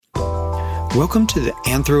Welcome to the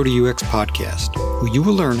Anthro to UX podcast, where you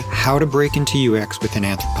will learn how to break into UX with an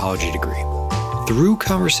anthropology degree. Through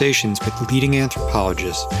conversations with leading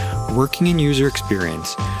anthropologists working in user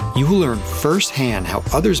experience, you will learn firsthand how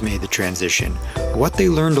others made the transition, what they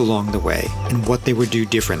learned along the way, and what they would do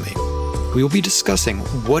differently. We will be discussing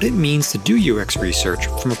what it means to do UX research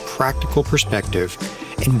from a practical perspective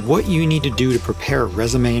and what you need to do to prepare a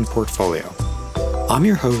resume and portfolio. I'm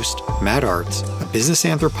your host, Matt Arts, a business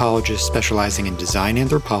anthropologist specializing in design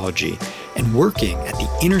anthropology and working at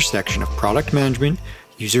the intersection of product management,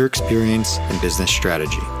 user experience, and business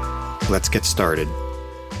strategy. Let's get started.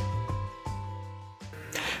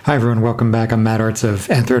 Hi everyone, welcome back. I'm Matt Arts of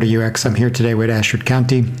Anthro to UX. I'm here today with Astrid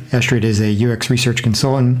County. Astrid is a UX research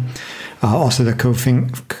consultant, also the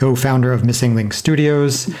co-founder of Missing Link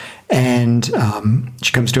Studios, and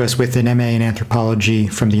she comes to us with an MA in anthropology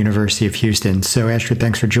from the University of Houston. So Astrid,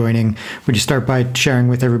 thanks for joining. Would you start by sharing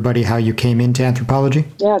with everybody how you came into anthropology?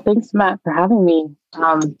 Yeah, thanks, Matt, for having me.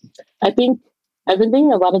 I think I've been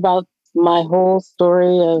thinking a lot about my whole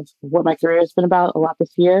story of what my career has been about a lot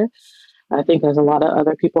this year. I think as a lot of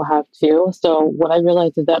other people have too. So what I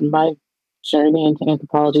realized is that my journey into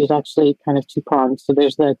anthropology is actually kind of two-pronged. So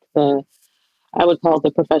there's the I would call it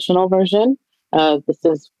the professional version. This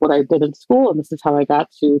is what I did in school, and this is how I got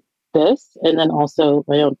to this, and then also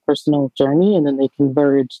my own personal journey, and then they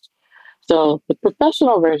converged. So the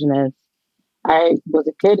professional version is I was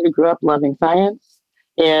a kid who grew up loving science,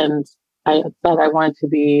 and I thought I wanted to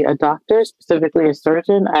be a doctor, specifically a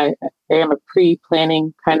surgeon. I am a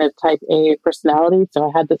pre-planning kind of type A personality, so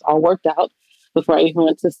I had this all worked out before I even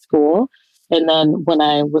went to school. And then when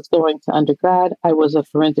I was going to undergrad, I was a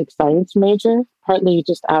forensic science major, partly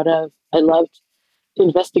just out of, I loved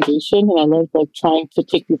investigation and I loved like trying to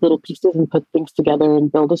take these little pieces and put things together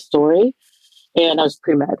and build a story. And I was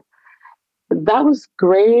pre-med. That was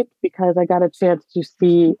great because I got a chance to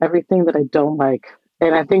see everything that I don't like.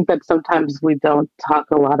 And I think that sometimes we don't talk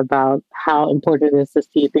a lot about how important it is to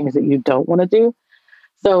see things that you don't want to do.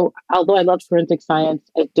 So although I loved forensic science,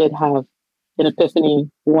 I did have an epiphany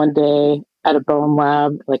one day at a bone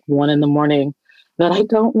lab, like 1 a.m, that I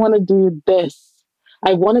don't want to do this.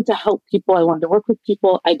 I wanted to help people. I wanted to work with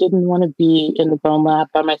people. I didn't want to be in the bone lab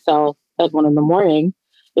by myself at 1 a.m.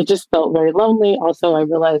 It just felt very lonely. Also, I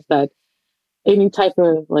realized that any type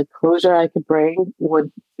of like closure I could bring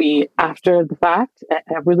would be after the fact.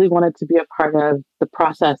 I really wanted to be a part of the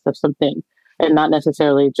process of something and not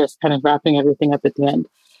necessarily just kind of wrapping everything up at the end.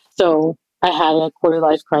 So I had a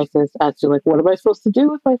quarter-life crisis as to like, what am I supposed to do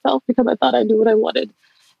with myself? Because I thought I knew what I wanted.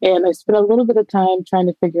 And I spent a little bit of time trying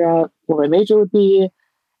to figure out what my major would be.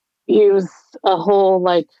 It was a whole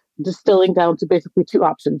like distilling down to basically two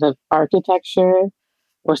options of architecture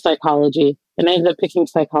or psychology. And I ended up picking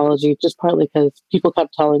psychology just partly because people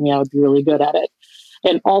kept telling me I would be really good at it.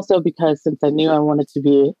 And also because since I knew I wanted to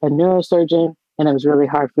be a neurosurgeon and it was really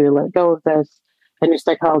hard for me to let go of this, I knew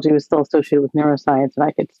psychology was still associated with neuroscience and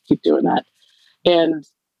I could keep doing that. And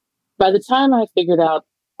by the time I figured out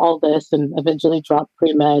all this and eventually dropped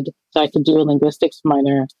pre-med so I could do a linguistics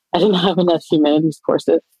minor, I didn't have enough humanities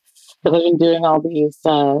courses because I've been doing all these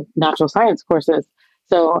natural science courses.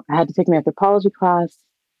 So I had to take an anthropology class.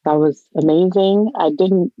 That was amazing. I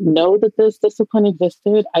didn't know that this discipline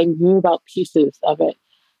existed. I knew about pieces of it.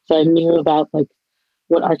 So I knew about like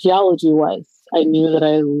what archaeology was. I knew that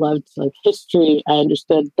I loved like history. I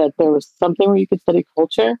understood that there was something where you could study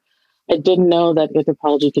culture. I didn't know that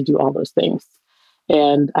anthropology could do all those things.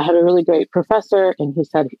 And I had a really great professor, and he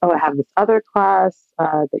said, "Oh, I have this other class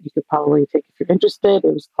that you could probably take if you're interested."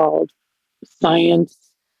 It was called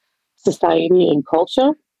Science, Society, and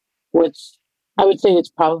Culture, which I would say it's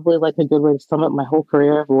probably like a good way to sum up my whole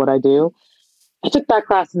career of what I do. I took that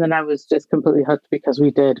class and then I was just completely hooked because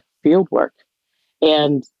we did field work.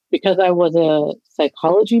 And because I was a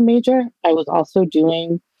psychology major, I was also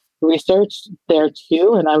doing research there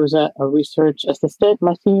too. And I was a research assistant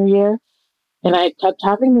my senior year. And I kept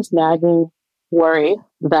having this nagging worry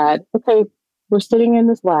that, okay, we're sitting in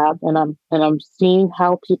this lab and I'm seeing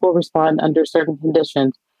how people respond under certain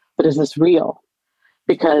conditions, but is this real?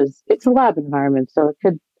 Because it's a lab environment. So it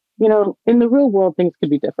could, in the real world, things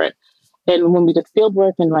could be different. And when we did field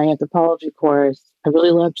work in my anthropology course, I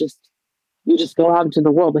really loved you just go out into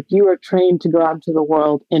the world. Like you are trained to go out into the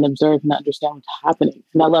world and observe and understand what's happening.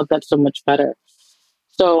 And I love that so much better.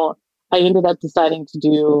 So I ended up deciding to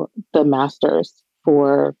do the master's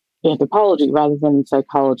for anthropology rather than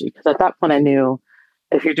psychology. Because at that point I knew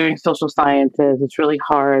if you're doing social sciences, it's really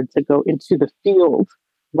hard to go into the field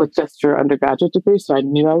with just your undergraduate degree. So I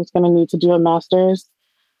knew I was going to need to do a master's.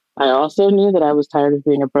 I also knew that I was tired of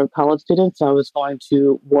being a broke college student, so I was going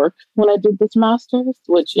to work when I did this master's,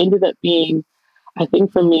 which ended up being, I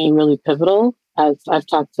think, for me, really pivotal as I've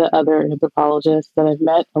talked to other anthropologists that I've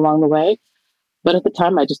met along the way. But at the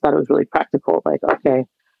time, I just thought it was really practical. Like, okay,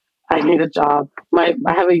 I need a job. I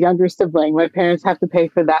have a younger sibling. My parents have to pay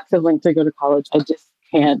for that sibling to go to college. I just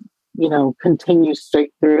can't, continue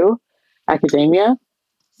straight through academia.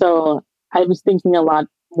 So I was thinking a lot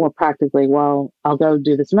more practically. Well, I'll go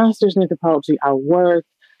do this master's in anthropology. I'll work.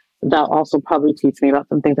 That'll also probably teach me about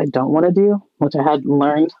some things I don't want to do, which I had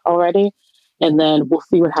learned already. And then we'll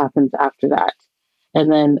see what happens after that. And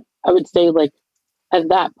then I would say, like, at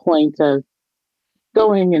that point of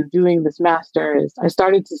going and doing this master's, I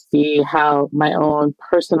started to see how my own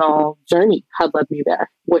personal journey had led me there,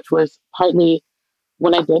 which was partly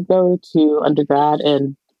when I did go to undergrad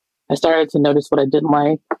and I started to notice what I didn't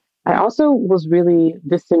like. I also was really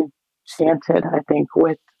disenchanted, I think,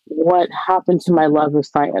 with what happened to my love of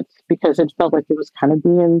science because it felt like it was kind of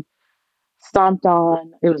being stomped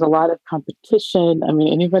on. It was a lot of competition. I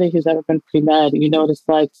mean, anybody who's ever been pre-med, you know what it's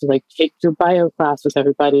like to like take your bio class with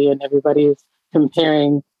everybody and everybody's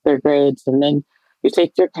comparing their grades. And then you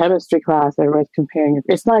take your chemistry class, everybody's comparing.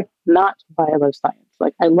 It's like not bio science.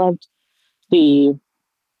 Like I loved the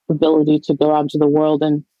ability to go out into the world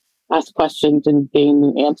and ask questions and gain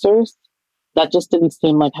new answers. That just didn't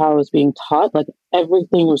seem like how I was being taught. Like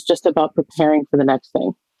everything was just about preparing for the next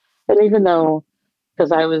thing. And even though,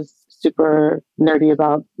 because I was super nerdy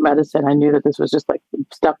about medicine, I knew that this was just like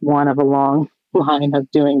step one of a long line of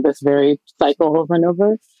doing this very cycle over and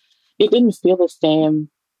over. It didn't feel the same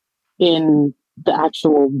in the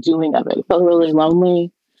actual doing of it. It felt really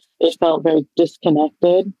lonely. It felt very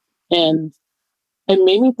disconnected. And it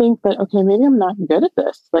made me think that, okay, maybe I'm not good at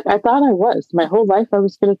this. Like I thought I was. My whole life I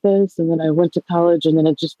was good at this. And then I went to college and then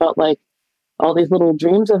it just felt like all these little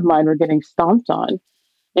dreams of mine were getting stomped on.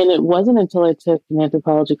 And it wasn't until I took an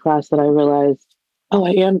anthropology class that I realized, oh,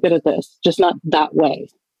 I am good at this, just not that way.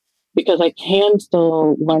 Because I can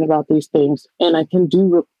still learn about these things and I can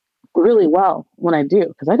do really well when I do.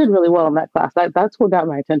 Because I did really well in that class. That's what got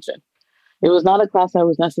my attention. It was not a class I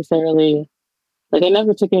was necessarily, like I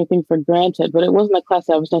never took anything for granted, but it wasn't a class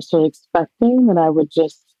I was necessarily expecting that I would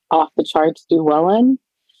just off the charts do well in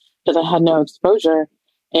because I had no exposure.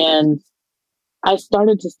 And I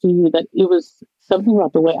started to see that it was something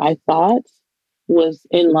about the way I thought was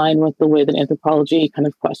in line with the way that anthropology kind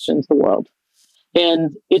of questions the world.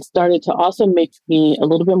 And it started to also make me a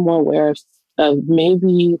little bit more aware of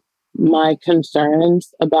maybe my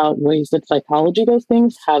concerns about ways that psychology does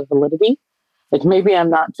things have validity. Like maybe I'm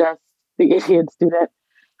not just the idiot student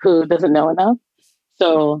who doesn't know enough.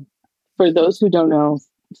 So for those who don't know,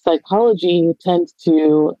 psychology tends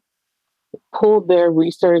to pull their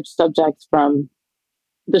research subjects from,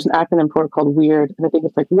 there's an acronym for it called WEIRD, and I think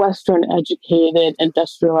it's like Western, educated,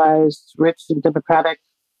 industrialized, rich, and democratic,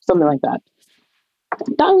 something like that.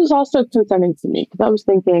 That was also concerning to me because I was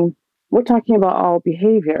thinking, we're talking about all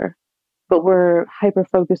behavior, but we're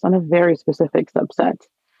hyper-focused on a very specific subset.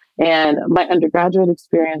 And my undergraduate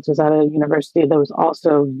experience was at a university that was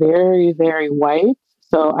also very, very white.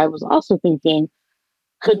 So I was also thinking,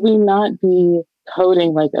 could we not be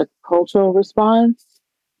coding like a cultural response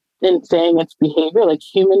in saying it's behavior, like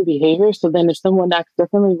human behavior? So then if someone acts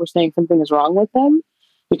differently, we're saying something is wrong with them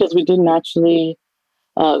because we didn't actually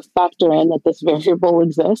factor in that this variable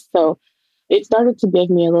exists. So it started to give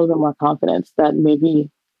me a little bit more confidence that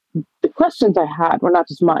maybe the questions I had were not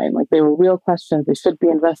just mine, like they were real questions. They should be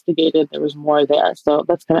investigated. There was more there. So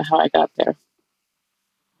that's kind of how I got there.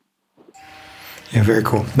 Yeah, very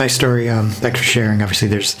cool. Nice story. Thanks for sharing. Obviously,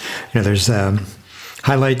 there's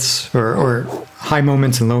highlights or high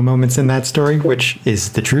moments and low moments in that story, which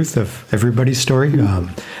is the truth of everybody's story.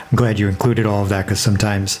 I'm glad you included all of that because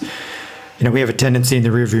sometimes, we have a tendency in the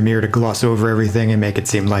rearview mirror to gloss over everything and make it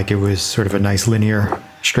seem like it was sort of a nice linear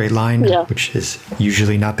straight line, which is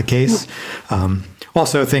usually not the case.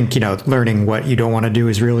 Also, I think, learning what you don't want to do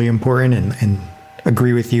is really important and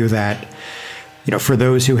agree with you that, for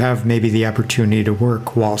those who have maybe the opportunity to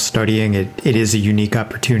work while studying, it is a unique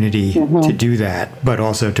opportunity to do that, but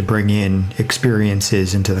also to bring in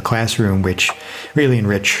experiences into the classroom, which really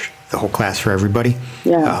enrich the whole class for everybody,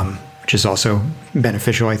 which is also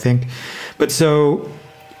beneficial, I think. But so,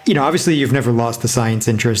 obviously you've never lost the science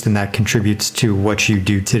interest and that contributes to what you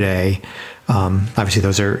do today. Obviously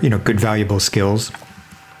those are, good, valuable skills.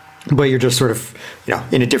 But you're just sort of,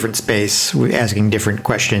 in a different space, asking different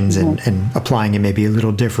questions and applying it maybe a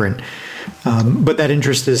little different. But that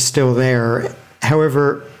interest is still there.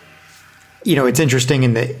 However, it's interesting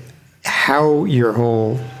in how your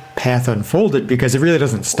whole path unfolded, because it really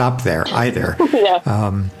doesn't stop there either. Yeah.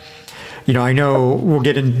 I know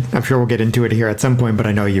I'm sure we'll get into it here at some point, but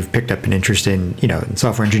I know you've picked up an interest in, in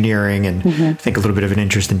software engineering, and I think a little bit of an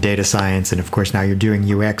interest in data science. And of course, now you're doing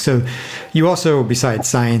UX. So you also, besides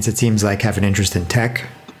science, it seems like, have an interest in tech.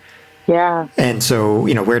 Yeah. And so,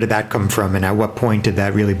 where did that come from, and at what point did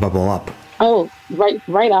that really bubble up? Oh,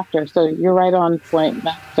 right after. So you're right on point,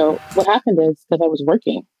 Matt. So what happened is, because I was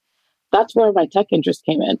working, that's where my tech interest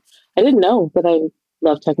came in. I didn't know that I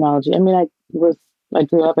loved technology. I mean, I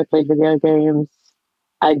grew up, I played video games.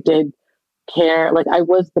 I did care. Like, I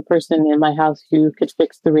was the person in my house who could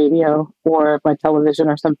fix the radio or my television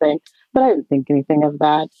or something, but I didn't think anything of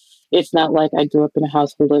that. It's not like I grew up in a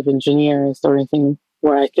house full of engineers or anything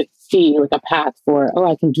where I could see like a path for,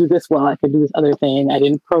 I can do this well, I can do this other thing. I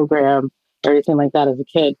didn't program or anything like that as a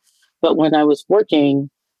kid. But when I was working,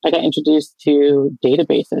 I got introduced to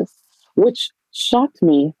databases, which shocked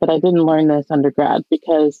me that I didn't learn this undergrad,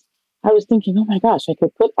 because I was thinking, oh my gosh, I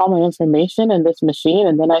could put all my information in this machine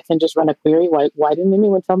and then I can just run a query. Why didn't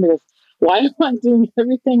anyone tell me this? Why am I doing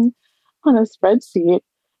everything on a spreadsheet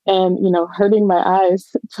and, hurting my eyes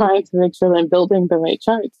trying to make sure that I'm building the right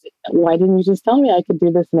charts? Why didn't you just tell me I could do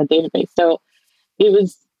this in a database? So it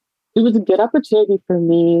was a good opportunity for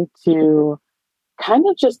me to kind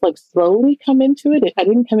of just like slowly come into it. I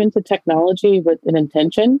didn't come into technology with an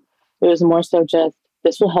intention. It was more so just,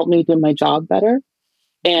 this will help me do my job better.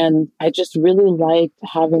 And I just really liked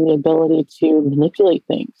having the ability to manipulate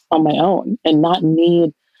things on my own and not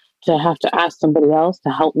need to have to ask somebody else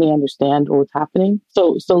to help me understand what was happening.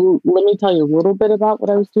 So let me tell you a little bit about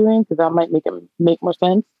what I was doing, because that might make more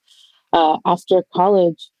sense. After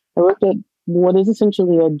college, I worked at what is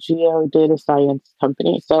essentially a geo data science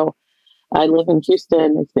company. So I live in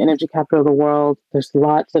Houston. It's the energy capital of the world. There's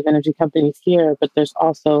lots of energy companies here, but there's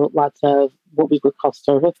also lots of what we would call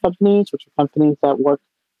service companies, which are companies that work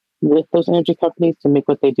with those energy companies to make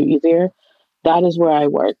what they do easier. That is where I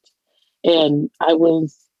worked. And I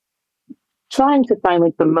was trying to find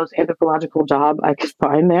like the most anthropological job I could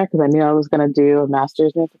find there, because I knew I was going to do a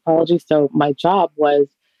master's in anthropology. So my job was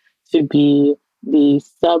to be the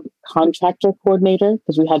subcontractor coordinator,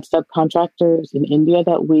 because we had subcontractors in India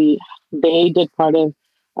they did part of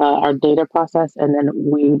our data process, and then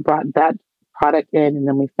we brought that product in and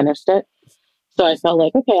then we finished it. So I felt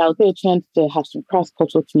like, okay, I'll get a chance to have some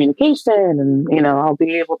cross-cultural communication, and, I'll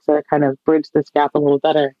be able to kind of bridge this gap a little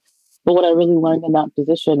better. But what I really learned in that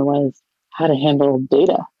position was how to handle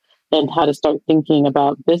data and how to start thinking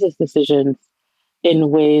about business decisions in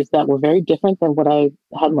ways that were very different than what I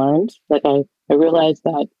had learned. Like I realized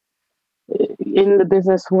that in the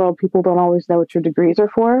business world, people don't always know what your degrees are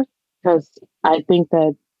for, because I think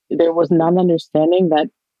that there was none understanding that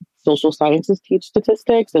social sciences teach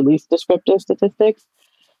statistics, at least descriptive statistics.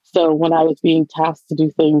 So when I was being tasked to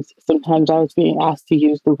do things, sometimes I was being asked to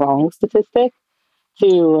use the wrong statistic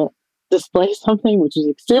to display something, which is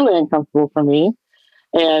extremely uncomfortable for me.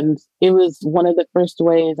 And it was one of the first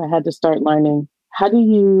ways I had to start learning, how do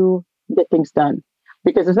you get things done?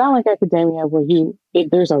 Because it's not like academia where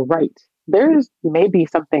there's a right. There's maybe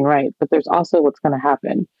something right, but there's also what's going to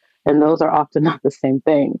happen. And those are often not the same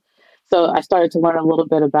thing. So I started to learn a little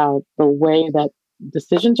bit about the way that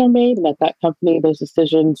decisions are made, and at that company, those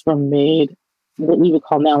decisions were made what we would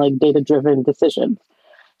call now like data-driven decisions.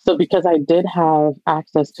 So because I did have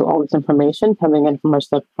access to all this information coming in from our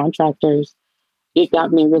subcontractors, it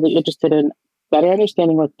got me really interested in better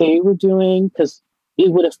understanding what they were doing, because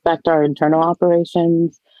it would affect our internal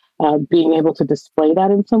operations. Being able to display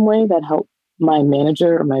that in some way that helped my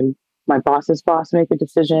manager or my boss's boss make a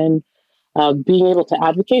decision. Being able to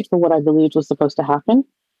advocate for what I believed was supposed to happen,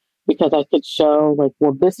 because I could show like,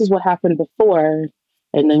 well, this is what happened before,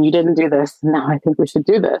 and then you didn't do this. Now I think we should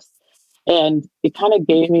do this. And it kind of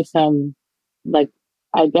gave me some, like,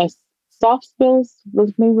 I guess, soft skills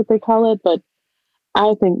was maybe what they call it, but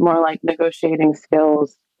I think more like negotiating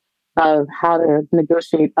skills of how to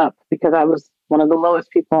negotiate up, because I was one of the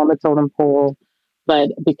lowest people on the totem pole.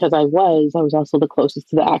 But because I was also the closest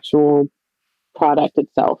to the actual product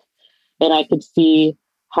itself. And I could see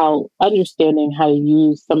how understanding how to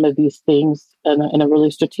use some of these things in a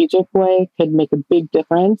really strategic way could make a big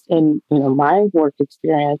difference in my work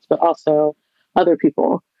experience, but also other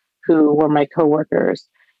people who were my coworkers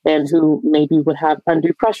and who maybe would have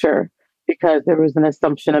undue pressure because there was an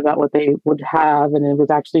assumption about what they would have, and it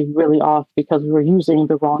was actually really off because we were using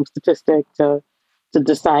the wrong statistic to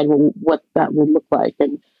decide what that would look like.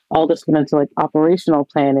 And all this went into like operational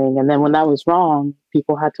planning. And then when that was wrong,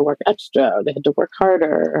 people had to work extra, or they had to work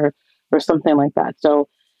harder or something like that. So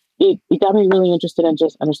it got me really interested in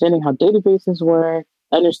just understanding how databases work,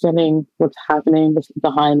 understanding what's happening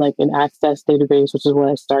behind like an Access database, which is what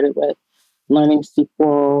I started with, learning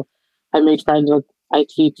SQL. I made friends with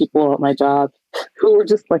IT people at my job who were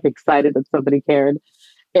just like excited that somebody cared.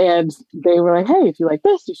 And they were like, hey, if you like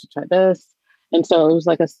this, you should try this. And so it was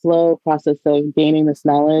like a slow process of gaining this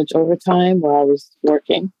knowledge over time while I was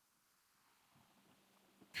working.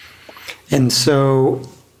 And so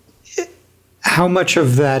how much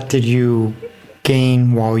of that did you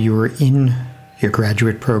gain while you were in your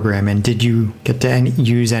graduate program? And did you get to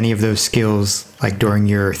use any of those skills like during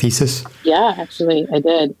your thesis? Yeah, actually, I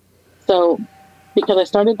did. So because I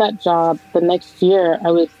started that job, the next year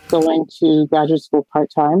I was going to graduate school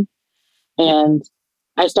part-time. And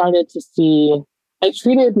I started to see, I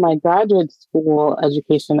treated my graduate school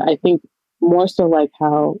education, I think more so like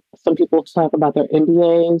how some people talk about their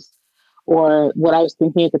MBAs, or what I was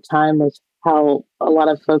thinking at the time was how a lot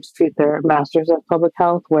of folks treat their masters of public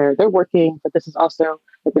health, where they're working, but this is also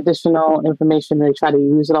like additional information. They try to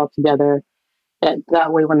use it all together. And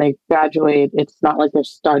that way, when they graduate, it's not like they're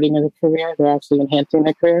starting a career, they're actually enhancing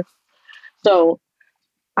their career. So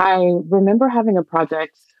I remember having a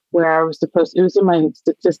project where I was supposed, it was in my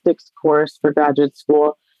statistics course for graduate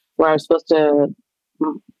school, where I was supposed to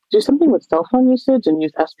do something with cell phone usage and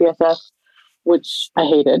use SPSS, which I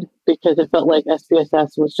hated because it felt like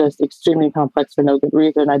SPSS was just extremely complex for no good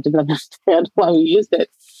reason. I didn't understand why we used it.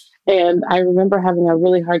 And I remember having a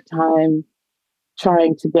really hard time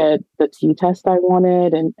trying to get the t-test I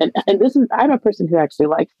wanted. And this is, I'm a person who actually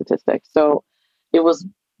likes statistics. So it was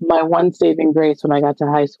my one saving grace when I got to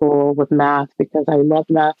high school with math, because I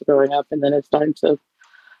loved math growing up, and then it started to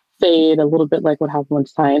fade a little bit like what happened with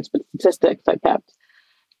science, but statistics I kept.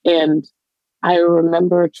 And I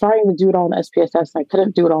remember trying to do it all in SPSS. I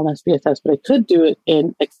couldn't do it all in SPSS, but I could do it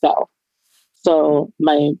in Excel. So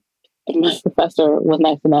my professor was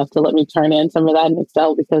nice enough to let me turn in some of that in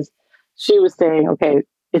Excel, because she was saying, okay,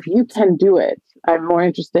 if you can do it, I'm more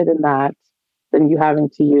interested in that than you having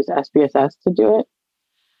to use SPSS to do it.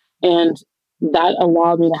 And that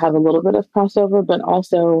allowed me to have a little bit of crossover, but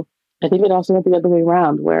also, I think it also went the other way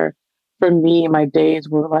around, where for me, my days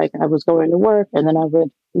were like I was going to work and then I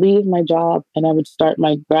would leave my job and I would start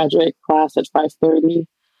my graduate class at 5:30.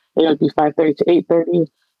 It would be 5:30 to 8:30.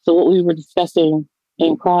 So what we were discussing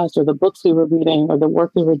in class, or the books we were reading, or the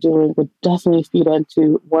work we were doing, would definitely feed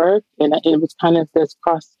into work. And it was kind of this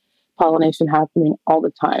cross pollination happening all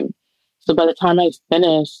the time. So by the time I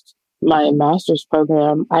finished my master's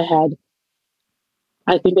program, I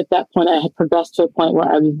think at that point, I had progressed to a point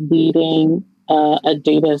where I was leading a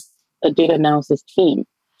data analysis team.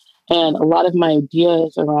 And a lot of my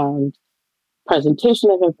ideas around presentation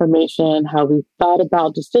of information, how we thought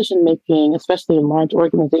about decision making, especially in large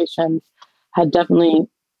organizations, had definitely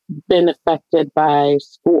been affected by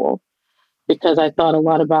school, because I thought a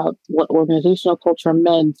lot about what organizational culture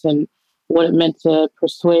meant and what it meant to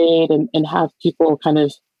persuade and have people kind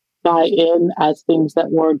of buy in as things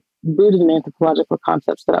that were rooted in anthropological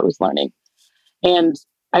concepts that I was learning. And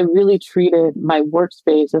I really treated my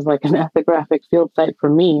workspace as like an ethnographic field site for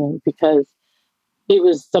me, because it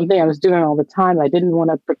was something I was doing all the time. I didn't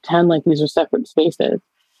want to pretend like these are separate spaces.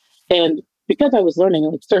 And because I was learning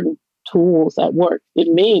like certain tools at work,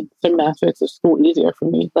 it made some aspects of school easier for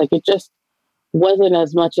me. Like it just wasn't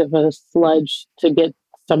as much of a sludge to get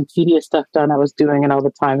some tedious stuff done. I was doing it all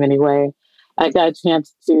the time anyway. I got a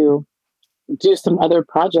chance to do some other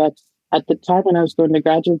projects at the time when I was going to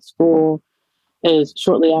graduate school. Is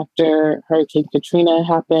shortly after Hurricane Katrina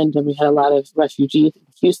happened, and we had a lot of refugees in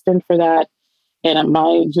Houston for that. And at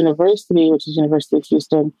my university, which is University of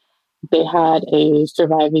Houston, they had a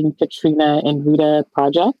Surviving Katrina and Rita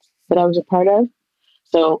project that I was a part of.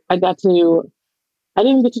 So I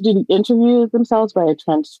didn't get to do the interviews themselves, but I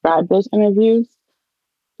transcribed those interviews.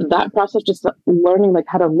 That process, just learning like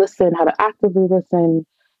how to listen, how to actively listen,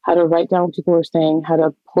 how to write down what people were saying, how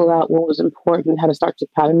to pull out what was important, how to start to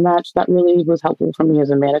pattern match, that really was helpful for me as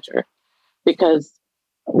a manager. Because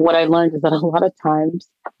what I learned is that a lot of times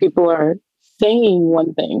people are saying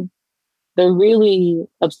one thing, they're really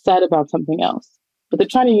upset about something else, but they're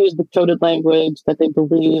trying to use the coded language that they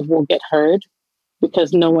believe will get heard,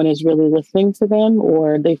 because no one is really listening to them,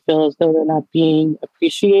 or they feel as though they're not being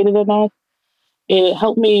appreciated enough. It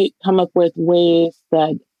helped me come up with ways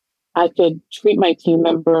that I could treat my team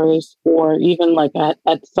members, or even like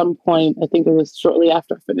at some point, I think it was shortly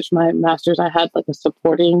after I finished my master's, I had like a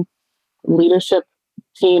supporting leadership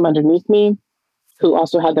team underneath me who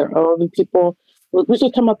also had their own people. We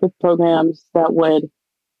should come up with programs that would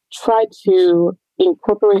try to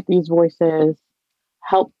incorporate these voices,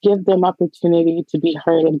 help give them opportunity to be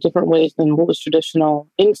heard in different ways than what was traditional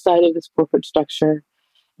inside of this corporate structure.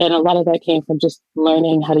 And a lot of that came from just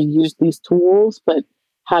learning how to use these tools, but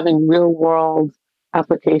having real world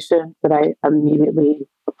applications that I immediately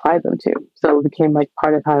applied them to. So it became like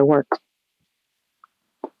part of how I work.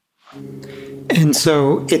 And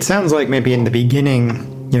so it sounds like maybe in the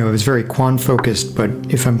beginning, it was very quant focused, but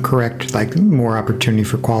if I'm correct, like more opportunity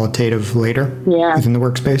for qualitative later within the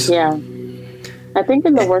workspace. Yeah. I think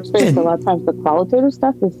in the workspace, a lot of times the qualitative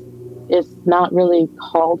stuff is not really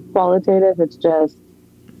called qualitative. It's just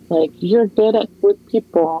like you're good with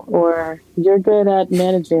people, or you're good at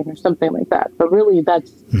managing, or something like that. But really,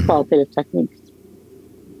 that's qualitative techniques.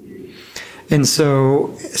 And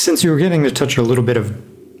so, since you were getting to touch a little bit of,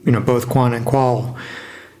 both quant and qual,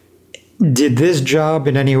 did this job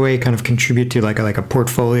in any way kind of contribute to like a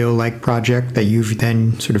portfolio like project that you've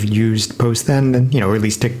then sort of used post then, or at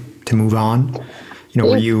least to move on?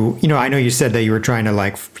 Were you, I know you said that you were trying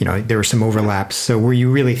to there were some overlaps. So were you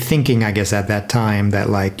really thinking, I guess, at that time that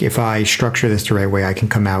like, if I structure this the right way, I can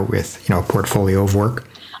come out with, a portfolio of work?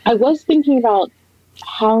 I was thinking about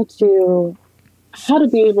how to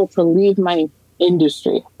be able to leave my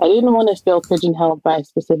industry. I didn't want to feel pigeonholed by a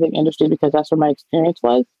specific industry because that's where my experience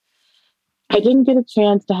was. I didn't get a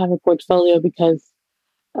chance to have a portfolio because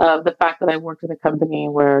of the fact that I worked in a company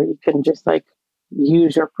where you can just like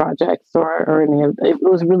use your projects or any of it.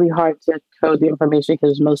 Was really hard to code the information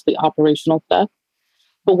because it's mostly operational stuff.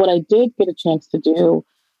 But what I did get a chance to do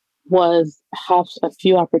was have a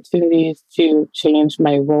few opportunities to change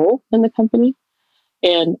my role in the company.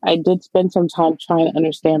 And I did spend some time trying to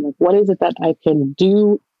understand, like, what is it that I can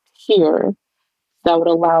do here that would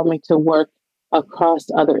allow me to work across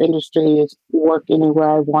other industries, work anywhere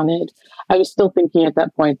I wanted. I was still thinking at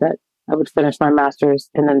that point that I would finish my master's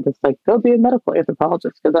and then just like go be a medical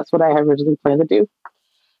anthropologist, because that's what I had originally planned to do.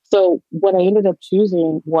 So what I ended up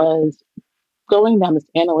choosing was going down this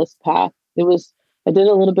analyst path. I did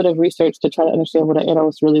a little bit of research to try to understand what an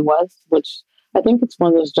analyst really was, which I think it's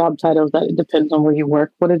one of those job titles that it depends on where you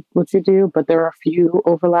work, what you do, but there are a few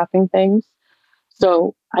overlapping things.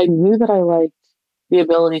 So I knew that I liked the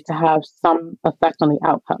ability to have some effect on the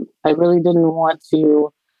outcome. I really didn't want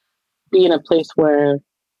to be in a place where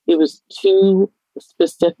it was too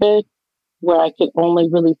specific, where I could only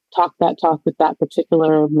really talk that talk with that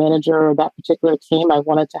particular manager or that particular team. I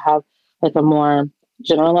wanted to have like a more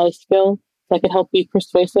generalized skill that could help be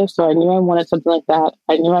persuasive. So I knew I wanted something like that.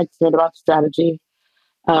 I knew I cared about strategy.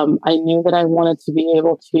 I knew that I wanted to be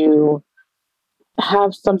able to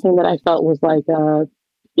have something that I felt was like a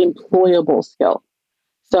employable skill.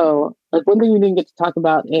 So, like, one thing we didn't get to talk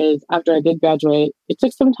about is after I did graduate, it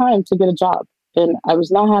took some time to get a job. And I was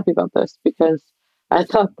not happy about this because I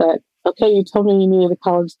thought that, okay, you told me you needed a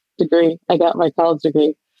college degree. I got my college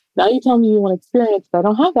degree. Now you tell me you want experience, but I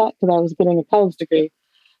don't have that because I was getting a college degree.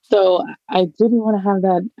 So I didn't want to have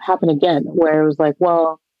that happen again, where it was like,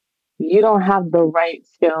 well, you don't have the right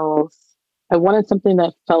skills. I wanted something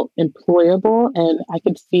that felt employable, and I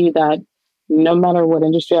could see that no matter what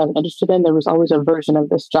industry I was interested in, there was always a version of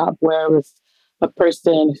this job where it was a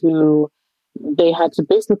person who they had to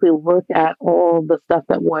basically look at all the stuff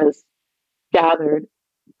that was gathered,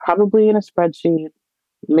 probably in a spreadsheet,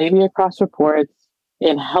 maybe across reports,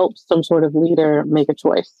 and help some sort of leader make a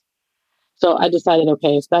choice. So I decided,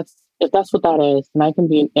 okay, if that's what that is, then I can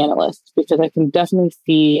be an analyst, because I can definitely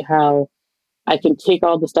see how I can take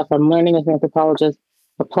all the stuff I'm learning as an anthropologist,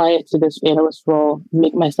 apply it to this analyst role,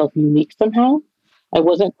 make myself unique somehow. I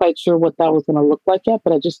wasn't quite sure what that was going to look like yet,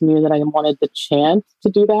 but I just knew that I wanted the chance to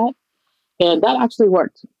do that. And that actually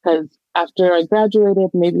worked, because after I graduated,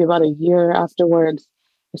 maybe about a year afterwards,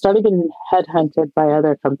 I started getting headhunted by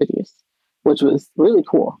other companies, which was really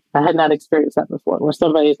cool. I had not experienced that before, where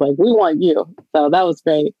somebody's like, we want you. So that was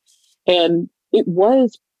great. And it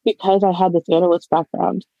was because I had this analyst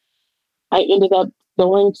background. I ended up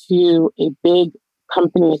going to a big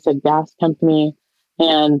company, it's a gas company,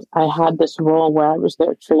 and I had this role where I was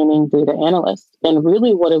their training data analyst. And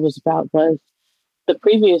really what it was about was the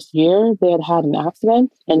previous year, they had had an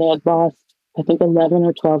accident and they had lost, I think, 11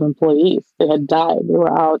 or 12 employees. They had died. They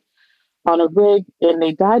were out on a rig and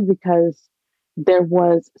they died because there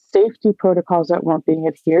was safety protocols that weren't being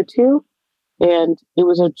adhered to. And it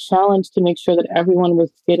was a challenge to make sure that everyone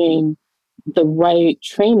was getting the right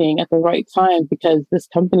training at the right time, because this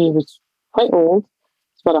company was quite old.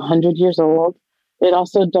 It's about 100 years old. It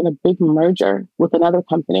also done a big merger with another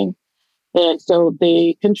company. And so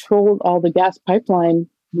they controlled all the gas pipeline,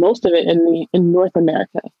 most of it in North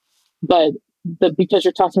America. But because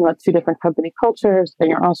you're talking about two different company cultures, and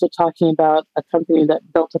you're also talking about a company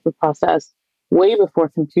that built up a process way before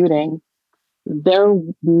computing, their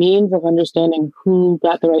means of understanding who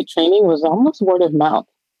got the right training was almost word of mouth.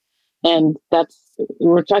 And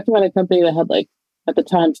we're talking about a company that had like, at the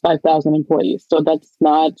time, 5,000 employees. So that's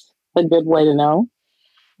not a good way to know.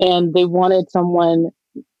 And they wanted someone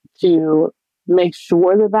to make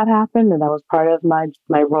sure that that happened. And that was part of my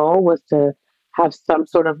role, was to have some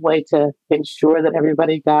sort of way to ensure that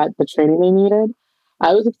everybody got the training they needed.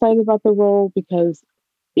 I was excited about the role because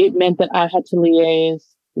it meant that I had to liaise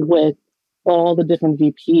with all the different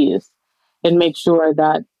VPs and make sure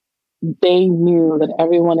that they knew that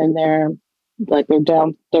everyone in their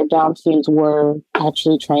down teams were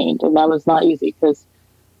actually trained. And that was not easy because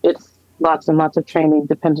it's lots and lots of training,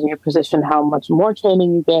 depending on your position, how much more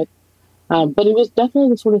training you get. But it was definitely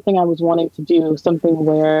the sort of thing I was wanting to do, something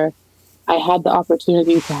where I had the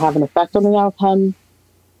opportunity to have an effect on the outcome.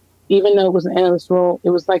 Even though it was an analyst role,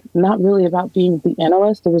 it was like not really about being the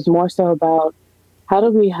analyst. It was more so about, how do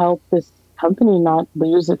we help this company not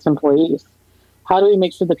lose its employees? How do we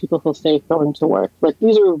make sure that people feel safe going to work? Like,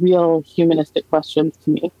 these are real humanistic questions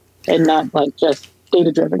to me, and not like just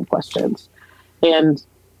data-driven questions. And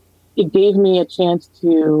it gave me a chance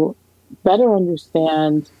to better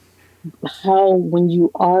understand how, when you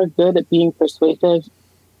are good at being persuasive,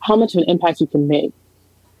 how much of an impact you can make.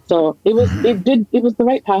 So it was the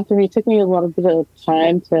right path for me. It took me a little bit of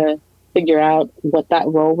time to figure out what that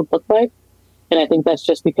role would look like. And I think that's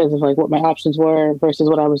just because of like what my options were versus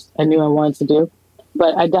what I knew I wanted to do.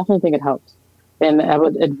 But I definitely think it helps. And I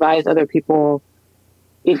would advise other people,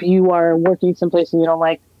 if you are working someplace and you don't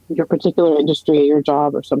like your particular industry, your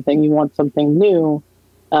job or something, you want something new,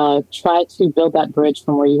 try to build that bridge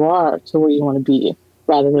from where you are to where you want to be,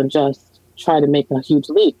 rather than just try to make a huge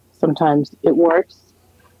leap. Sometimes it works,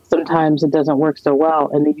 sometimes it doesn't work so well,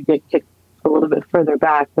 and then you get kicked a little bit further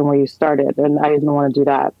back than where you started. And I didn't want to do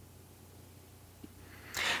that.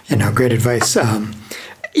 And now, great advice.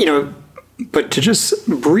 But to just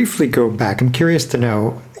briefly go back, I'm curious to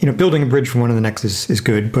know, building a bridge from one to the next is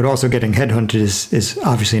good, but also getting headhunted is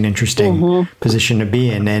obviously an interesting position to be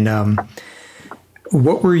in. And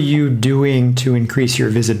what were you doing to increase your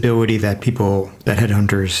visibility, that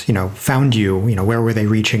headhunters, found you? Where were they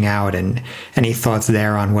reaching out, and any thoughts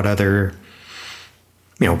there on what other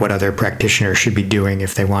practitioners should be doing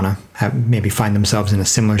if they want to maybe find themselves in a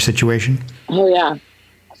similar situation? Oh, yeah.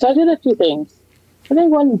 So I did a few things. I think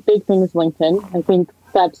one big thing is LinkedIn. I think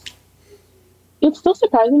it's still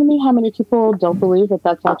surprising to me how many people don't believe that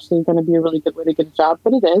that's actually going to be a really good way to get a job,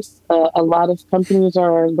 but it is. A lot of companies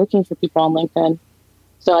are looking for people on LinkedIn.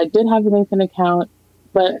 So I did have a LinkedIn account,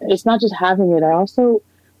 but it's not just having it. I also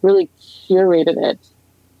really curated it.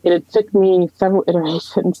 And it took me several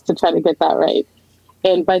iterations to try to get that right.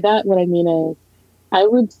 And by that, what I mean is, I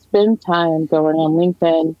would spend time going on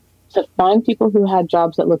LinkedIn to find people who had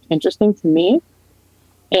jobs that looked interesting to me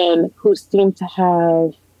and who seemed to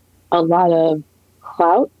have a lot of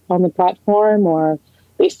clout on the platform, or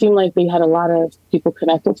they seemed like they had a lot of people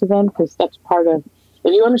connected to them, because that's part of,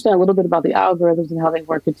 if you understand a little bit about the algorithms and how they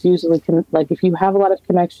work, it's usually like if you have a lot of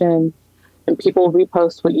connection and people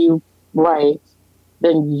repost what you write,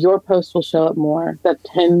 then your post will show up more. That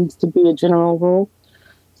tends to be a general rule.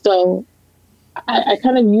 So I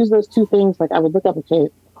kind of use those two things. Like, I would look up, okay,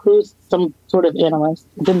 who's some sort of analyst?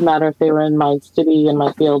 It didn't matter if they were in my city, in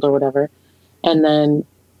my field, or whatever. And then,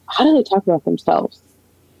 how do they talk about themselves?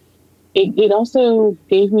 It also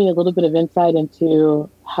gave me a little bit of insight into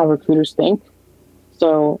how recruiters think.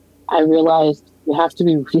 So I realized you have to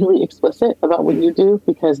be really explicit about what you do,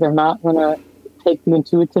 because they're not going to take the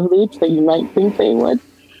intuitive leap that you might think they would.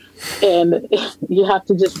 And you have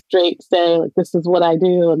to just straight say, like, this is what I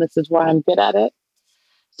do and this is why I'm good at it.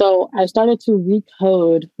 So I started to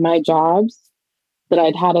recode my jobs that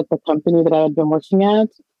I'd had at the company that I had been working at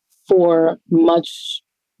for much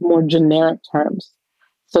more generic terms,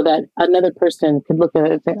 so that another person could look at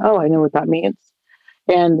it and say, oh, I know what that means.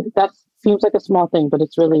 And that seems like a small thing, but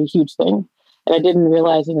it's really a huge thing. And I didn't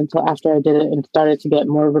realize it until after I did it and started to get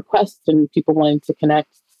more requests and people wanting to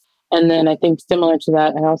connect. And then I think, similar to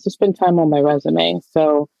that, I also spend time on my resume.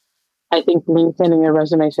 So I think LinkedIn and your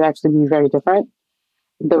resume should actually be very different.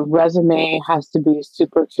 The resume has to be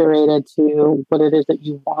super curated to what it is that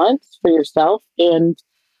you want for yourself. And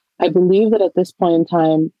I believe that at this point in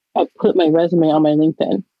time, I put my resume on my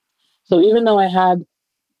LinkedIn. So even though I had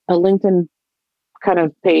a LinkedIn kind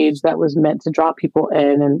of page that was meant to draw people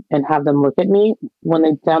in and have them look at me, when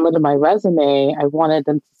they downloaded my resume, I wanted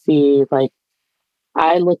them to see, like,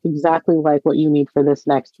 I look exactly like what you need for this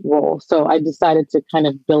next role. So I decided to kind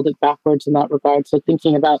of build it backwards in that regard. So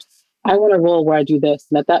thinking about, I want a role where I do this.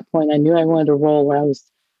 And at that point, I knew I wanted a role where I was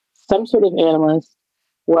some sort of analyst,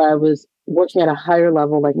 where I was working at a higher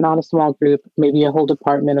level, like not a small group, maybe a whole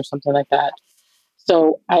department or something like that.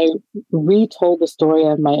 So I retold the story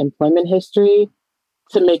of my employment history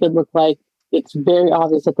to make it look like it's very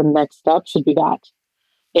obvious that the next step should be that.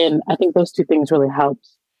 And I think those two things really helped.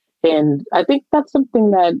 And I think that's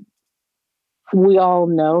something that we all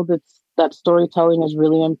know that storytelling is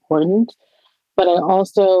really important. But I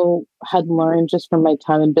also had learned just from my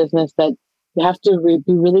time in business that you have to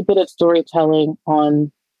be really good at storytelling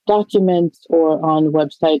on documents or on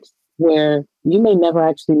websites where you may never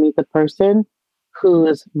actually meet the person who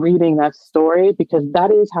is reading that story, because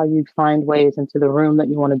that is how you find ways into the room that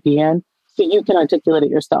you want to be in so you can articulate it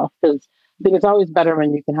yourself. Because I think it's always better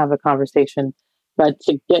when you can have a conversation, but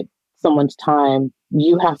to get someone's time,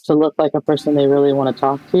 you have to look like a person they really want to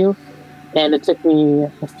talk to. And it took me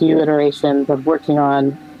a few iterations of working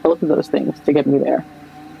on both of those things to get me there.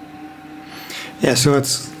 Yeah, so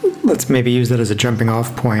let's maybe use that as a jumping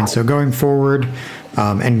off point. So going forward,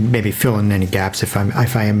 and maybe fill in any gaps if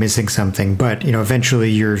I am missing something. But eventually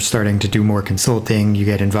you're starting to do more consulting. You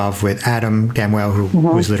get involved with Adam Gamwell, who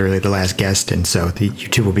was literally the last guest, and so you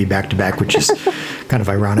two will be back to back, which is kind of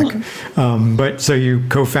ironic. But so you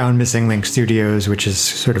co-found Missing Link Studios, which is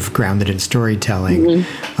sort of grounded in storytelling.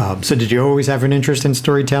 So did you always have an interest in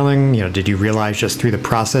storytelling? Did you realize just through the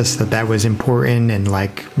process that was important, and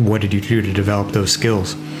what did you do to develop those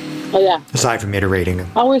skills? Oh yeah. Aside from iterating them.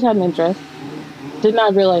 I always had an interest. Did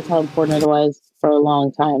not realize how important it was for a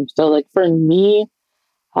long time. So for me,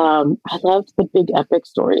 I loved the big epic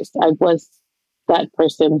stories. I was that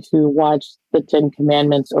person who watched the 10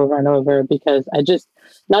 Commandments over and over because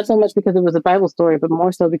not so much because it was a Bible story, but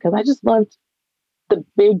more so because I just loved the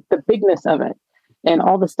bigness of it and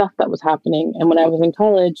all the stuff that was happening. And when I was in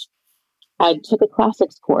college, I took a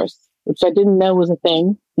classics course, which I didn't know was a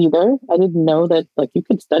thing either. I didn't know that you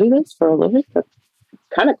could study this for a living. That's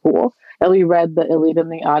kind of cool. And we read the Iliad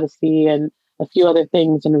and the Odyssey and a few other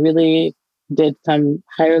things and really did some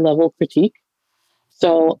higher level critique.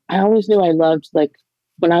 So I always knew I loved,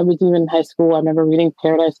 when I was even in high school, I remember reading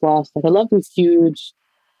Paradise Lost. I love these huge,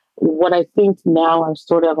 what I think now are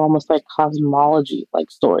sort of almost like cosmology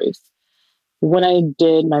stories. When I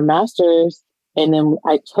did my master's, and then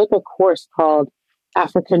I took a course called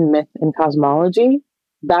African Myth and Cosmology,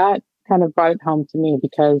 that kind of brought it home to me,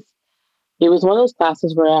 because it was one of those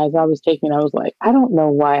classes where as I was taking, I was like, I don't know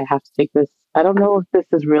why I have to take this. I don't know if this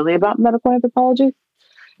is really about medical anthropology.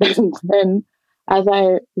 And as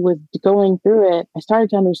I was going through it, I started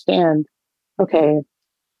to understand, okay,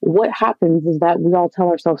 what happens is that we all tell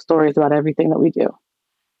ourselves stories about everything that we do.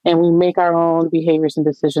 And we make our own behaviors and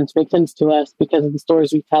decisions make sense to us because of the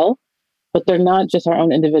stories we tell. But they're not just our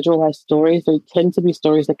own individualized stories. They tend to be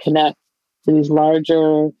stories that connect to these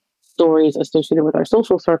larger stories associated with our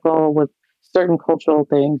social circle, with certain cultural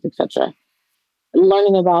things, etc.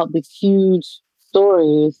 Learning about these huge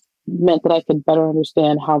stories meant that I could better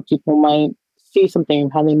understand how people might see something,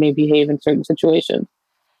 how they may behave in certain situations.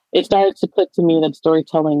 It started to click to me that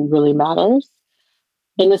storytelling really matters.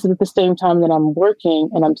 And this is at the same time that I'm working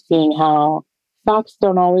and I'm seeing how facts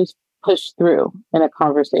don't always push through in a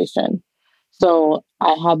conversation. So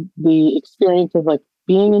I had the experience of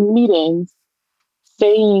being in meetings,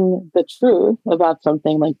 saying the truth about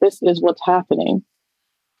something, this is what's happening.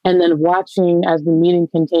 And then watching as the meeting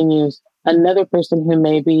continues, another person who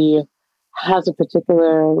maybe has a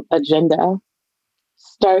particular agenda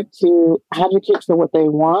start to advocate for what they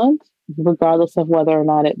want, regardless of whether or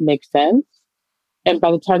not it makes sense. And by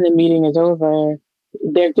the time the meeting is over,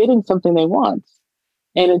 they're getting something they want.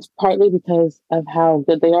 And it's partly because of how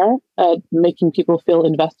good they are at making people feel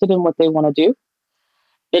invested in what they want to do.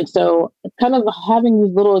 And so kind of having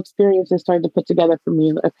these little experiences started to put together for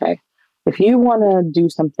me, okay, if you want to do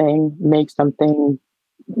something, make something,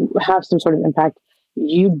 have some sort of impact,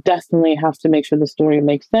 you definitely have to make sure the story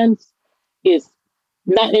makes sense. It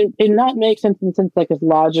not makes sense in the sense it's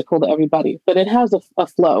logical to everybody, but it has a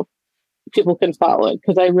flow. People can follow it,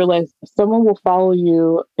 because I realized someone will follow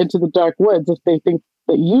you into the dark woods if they think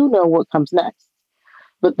that you know what comes next,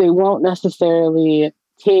 but they won't necessarily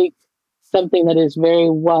take something that is very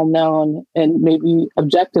well known and maybe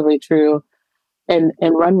objectively true and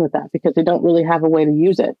run with that, because they don't really have a way to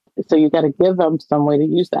use it. So you got to give them some way to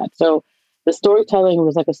use that. So the storytelling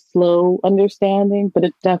was a slow understanding, but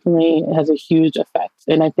it definitely has a huge effect.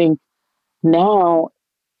 And I think now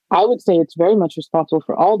I would say it's very much responsible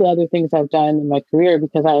for all the other things I've done in my career,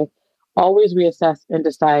 because I always reassess and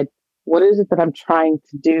decide, what is it that I'm trying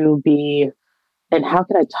to do, and how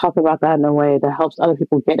can I talk about that in a way that helps other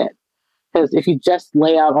people get it? Because if you just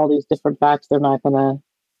lay out all these different facts, they're not gonna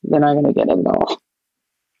get it at all.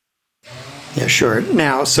 Yeah, sure.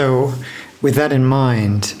 Now, so with that in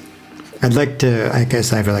mind, I'd like to, I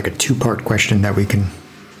guess I have like a two-part question that we can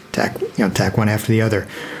tack one after the other.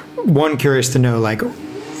 One, curious to know, like,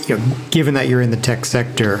 given that you're in the tech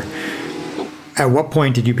sector, at what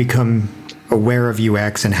point did you become aware of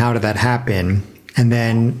UX and how did that happen? And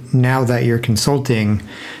then now that you're consulting,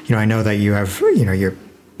 I know that you have, your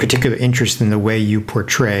particular interest in the way you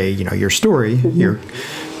portray, your story,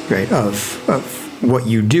 of what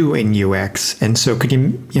you do in UX. And so could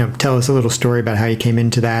you, tell us a little story about how you came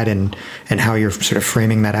into that and how you're sort of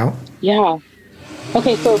framing that out? Yeah.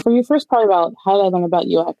 Okay. So for your first part about how did I learn about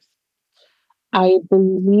UX, I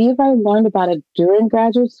believe I learned about it during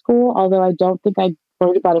graduate school, although I don't think I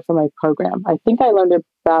learned about it from my program. I think I learned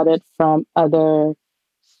about it from other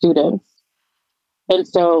students. And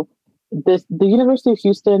so the University of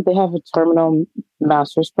Houston, they have a terminal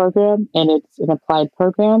master's program and it's an applied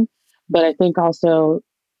program. But I think also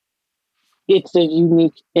it's a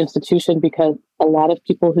unique institution because a lot of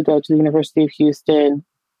people who go to the University of Houston,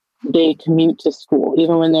 they commute to school,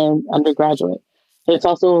 even when they're undergraduate. And it's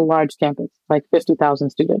also a large campus, like 50,000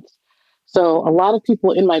 students. So a lot of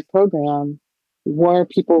people in my program were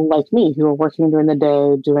people like me who were working during the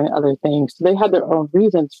day, doing other things. So they had their own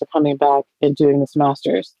reasons for coming back and doing this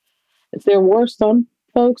master's. There were some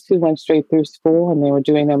folks who went straight through school and they were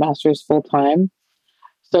doing their master's full time.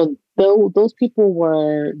 So those people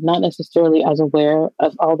were not necessarily as aware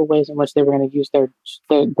of all the ways in which they were going to use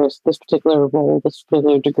this particular role, this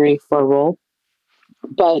particular degree for a role.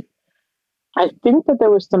 But I think that there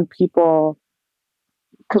were some people,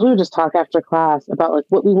 because we would just talk after class about like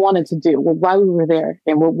what we wanted to do, why we were there,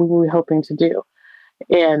 and what we were hoping to do.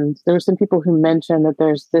 And there were some people who mentioned that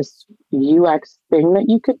there's this UX thing that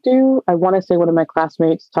you could do. I want to say one of my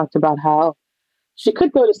classmates talked about how she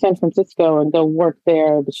could go to San Francisco and go work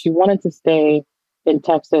there, but she wanted to stay in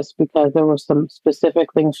Texas because there were some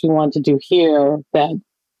specific things she wanted to do here that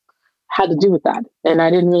had to do with that. And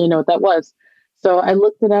I didn't really know what that was. So I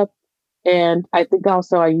looked it up, and I think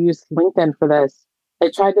also I used LinkedIn for this.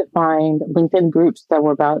 I tried to find LinkedIn groups that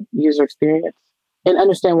were about user experience and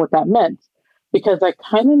understand what that meant, because I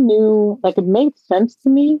kind of knew, like, it made sense to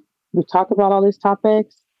me. We talk about all these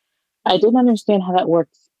topics. I didn't understand how that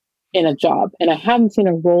works in a job. And I hadn't seen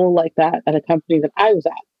a role like that at a company that I was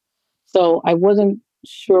at. So I wasn't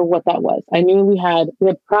sure what that was. I knew we had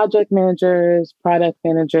project managers, product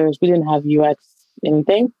managers. We didn't have UX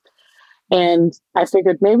anything. And I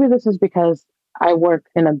figured maybe this is because I work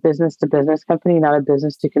in a business to business company, not a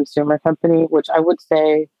business to consumer company, which I would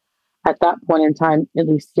say at that point in time, at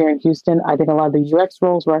least here in Houston, I think a lot of the UX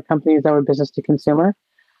roles were at companies that were business to consumer.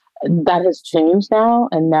 That has changed now.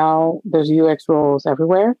 And now there's UX roles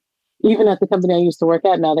everywhere. Even at the company I used to work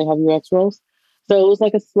at, now they have UX roles. So it was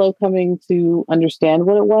like a slow coming to understand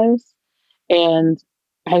what it was. And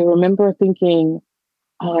I remember thinking,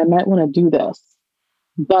 oh, I might want to do this.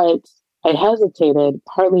 But I hesitated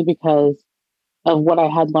partly because of what I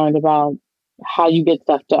had learned about how you get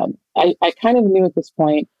stuff done. I kind of knew at this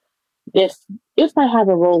point, if I have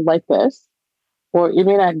a role like this, or it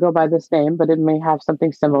may not go by this name, but it may have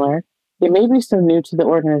something similar, it may be so new to the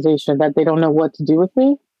organization that they don't know what to do with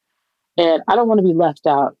me. And I don't want to be left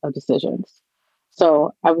out of decisions.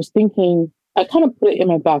 So I was thinking, I kind of put it in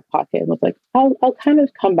my back pocket and was like, I'll kind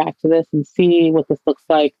of come back to this and see what this looks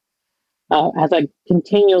like as I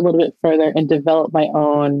continue a little bit further and develop my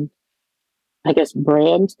own, I guess,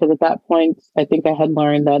 brand. Because at that point, I think I had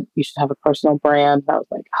learned that you should have a personal brand. And I was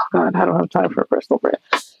like, oh God, I don't have time for a personal brand.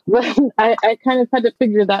 But I kind of had to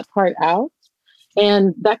figure that part out.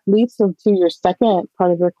 And that leads to your second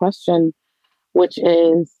part of your question, which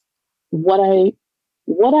is what I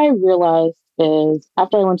realized is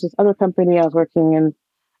after I went to this other company I was working in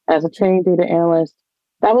as a training data analyst,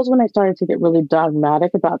 that was when I started to get really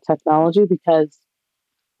dogmatic about technology, because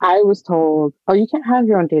I was told, oh, you can't have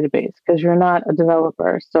your own database because you're not a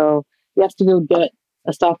developer. So you have to go get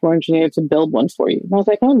a software engineer to build one for you. And I was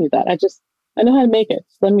like, I don't need that. I know how to make it.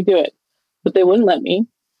 So let me do it. But they wouldn't let me.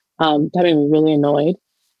 That made me really annoyed.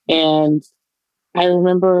 And I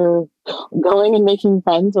remember going and making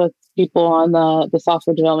friends with people on the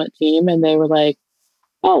software development team. And they were like,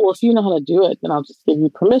 oh, well, if you know how to do it, then I'll just give you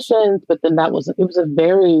permissions. But then it was a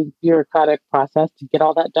very bureaucratic process to get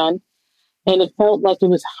all that done. And it felt like it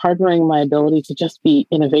was harboring my ability to just be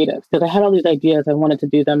innovative, because I had all these ideas. I wanted to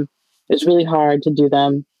do them. It was really hard to do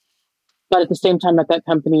them. But at the same time, at that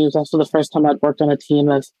company, it was also the first time I'd worked on a team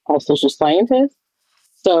of all social scientists.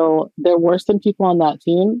 So there were some people on that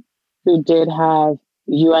team who did have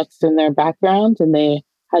UX in their background, and they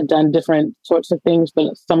had done different sorts of things.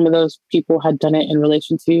 But some of those people had done it in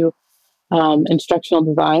relation to instructional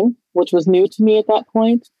design, which was new to me at that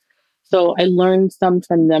point. So I learned some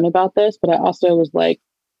from them about this, but I also was like,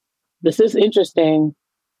 this is interesting,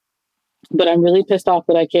 but I'm really pissed off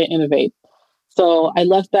that I can't innovate. So I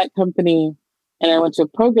left that company and I went to a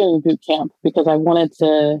programming boot camp because I wanted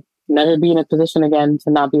to never be in a position again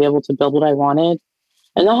to not be able to build what I wanted.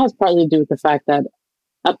 And that has partly to do with the fact that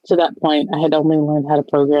up to that point, I had only learned how to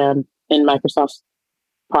program in Microsoft's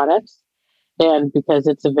products. And because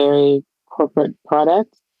it's a very corporate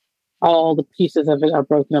product, all the pieces of it are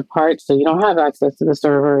broken apart. So you don't have access to the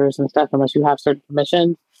servers and stuff unless you have certain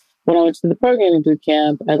permissions. When I went to the programming boot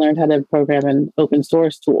camp, I learned how to program in open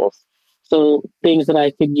source tools. So things that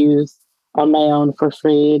I could use on my own for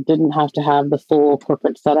free, didn't have to have the full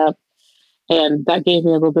corporate setup. And that gave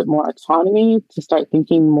me a little bit more autonomy to start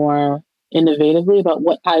thinking more innovatively about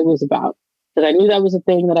what I was about. Because I knew that was a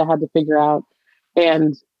thing that I had to figure out.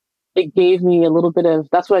 And it gave me a little bit of,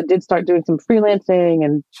 that's what I did, start doing some freelancing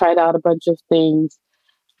and tried out a bunch of things.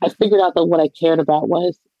 I figured out that what I cared about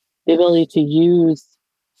was the ability to use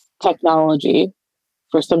technology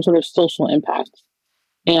for some sort of social impact.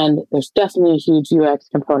 And there's definitely a huge UX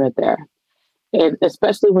component there. And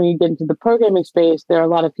especially when you get into the programming space, there are a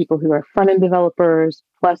lot of people who are front-end developers,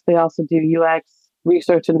 plus they also do UX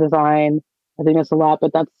research and design. I think that's a lot,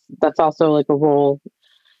 but that's also like a role.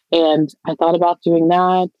 And I thought about doing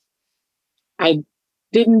that. I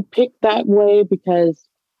didn't pick that way because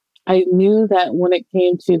I knew that when it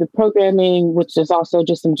came to the programming, which is also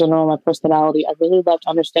just in general my personality, I really loved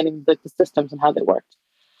understanding the systems and how they worked.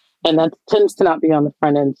 And that tends to not be on the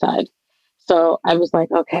front end side. So I was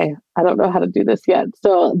like, okay, I don't know how to do this yet.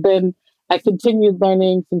 So then I continued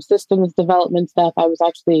learning some systems development stuff. I was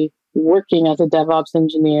actually working as a DevOps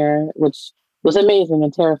engineer, which was amazing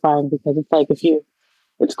and terrifying because it's like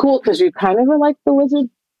it's cool because you kind of are like the wizard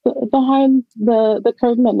behind the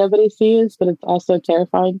curtain that nobody sees, but it's also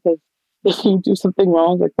terrifying because if you do something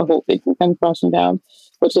wrong, like the whole thing can come crashing down,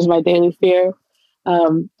 which is my daily fear.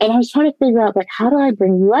 And I was trying to figure out, like, how do I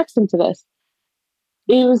bring UX into this?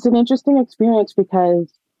 It was an interesting experience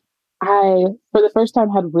because I, for the first time,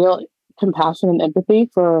 had real compassion and empathy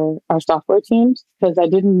for our software teams because I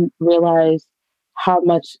didn't realize how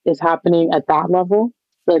much is happening at that level,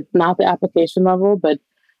 like not the application level, but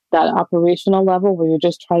that operational level where you're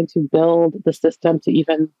just trying to build the system to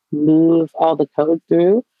even move all the code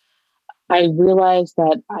through. I realized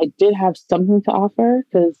that I did have something to offer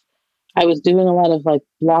because I was doing a lot of like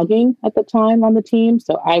blogging at the time on the team.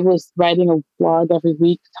 So I was writing a blog every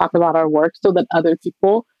week to talk about our work so that other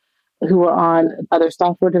people who were on other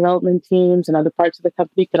software development teams and other parts of the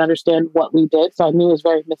company could understand what we did. So I knew it was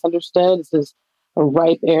very misunderstood. This is a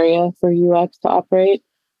ripe area for UX to operate.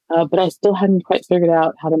 But I still hadn't quite figured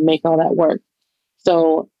out how to make all that work.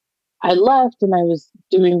 So I left and I was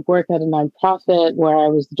doing work at a nonprofit where I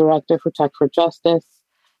was the director for Tech for Justice.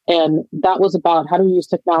 And that was about how do we use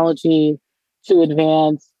technology to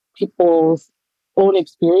advance people's own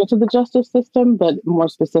experience of the justice system, but more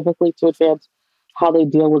specifically to advance how they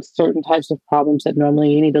deal with certain types of problems that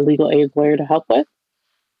normally you need a legal aid lawyer to help with.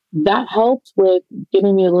 That helped with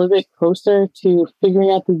getting me a little bit closer to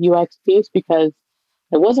figuring out the UX piece because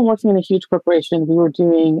I wasn't working in a huge corporation. We were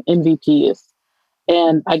doing MVPs.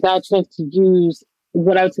 And I got a chance to use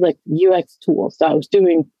what I would say like UX tools. So I was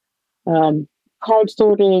doing card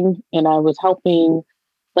sorting and I was helping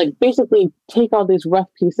like basically take all these rough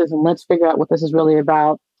pieces and let's figure out what this is really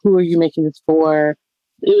about. Who are you making this for?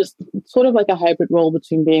 It was sort of like a hybrid role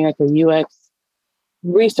between being like a UX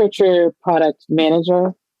researcher, product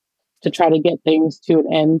manager to try to get things to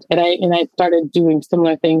an end. And I started doing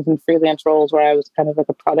similar things in freelance roles where I was kind of like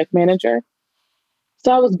a product manager.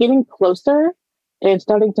 So I was getting closer and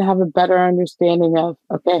starting to have a better understanding of,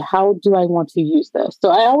 okay, how do I want to use this? So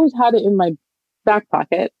I always had it in my back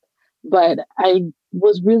pocket, but I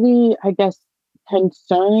was really, I guess,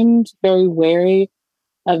 concerned, very wary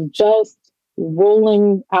of just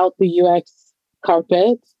rolling out the UX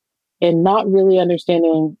carpet and not really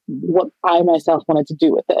understanding what I myself wanted to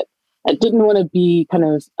do with it. I didn't want to be kind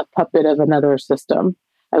of a puppet of another system.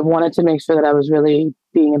 I wanted to make sure that I was really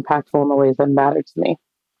being impactful in the ways that mattered to me.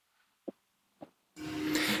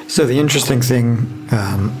 So the interesting thing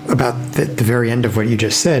about the very end of what you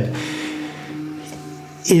just said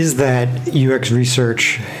is that UX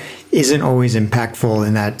research isn't always impactful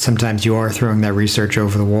in that sometimes you are throwing that research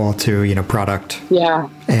over the wall to, product. Yeah.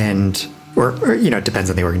 And or it depends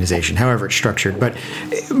on the organization, however it's structured. But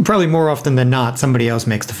probably more often than not, somebody else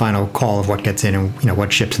makes the final call of what gets in and,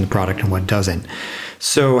 what ships in the product and what doesn't.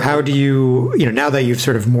 So how do you, now that you've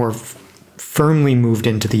sort of more firmly moved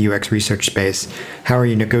into the UX research space, how are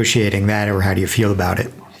you negotiating that or how do you feel about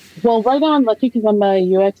it? Well, right now I'm lucky because I'm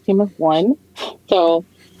a UX team of one. So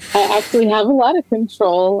I actually have a lot of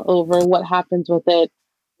control over what happens with it.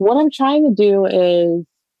 What I'm trying to do is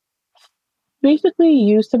basically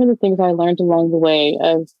use some of the things I learned along the way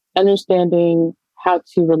of understanding how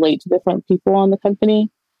to relate to different people on the company,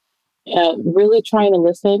 really trying to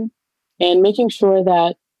listen and making sure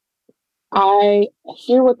that I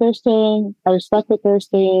hear what they're saying, I respect what they're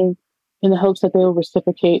saying in the hopes that they will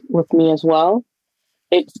reciprocate with me as well.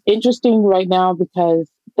 It's interesting right now because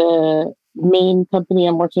the main company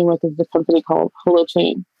I'm working with is a company called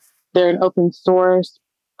Holochain. They're an open source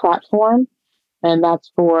platform, and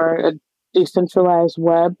that's for a decentralized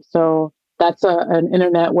web. So that's an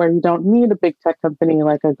internet where you don't need a big tech company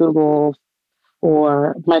like a Google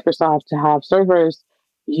or Microsoft to have servers.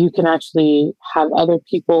 You can actually have other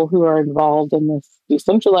people who are involved in this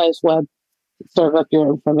decentralized web serve up your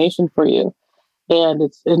information for you. And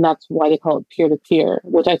that's why they call it peer to peer,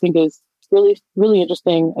 which I think is really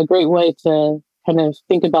interesting, a great way to kind of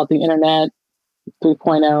think about the internet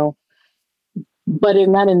 3.0. But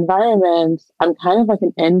in that environment, I'm kind of like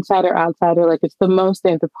an insider outsider. Like it's the most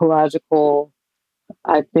anthropological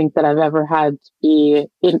I think that I've ever had to be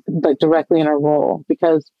in like directly in a role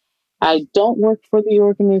because I don't work for the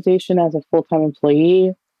organization as a full-time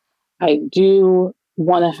employee. I do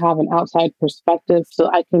want to have an outside perspective so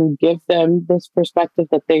I can give them this perspective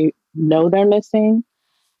that they know they're missing.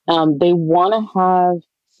 They want to have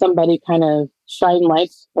somebody kind of shine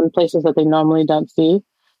lights in places that they normally don't see.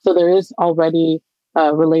 So there is already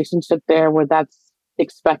a relationship there where that's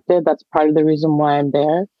expected. That's part of the reason why I'm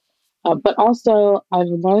there. But also, I've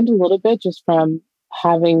learned a little bit just from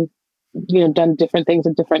having, done different things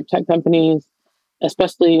in different tech companies,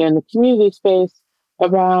 especially in the community space,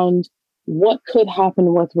 around what could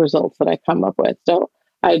happen with results that I come up with. So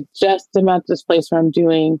I just am at this place where I'm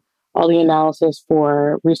doing all the analysis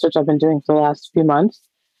for research I've been doing for the last few months.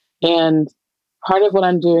 And part of what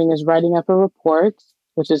I'm doing is writing up a report,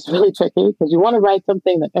 which is really tricky because you want to write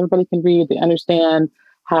something that everybody can read, they understand,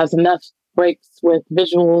 has enough breaks with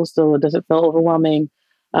visuals so it doesn't feel overwhelming.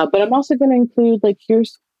 But I'm also going to include like,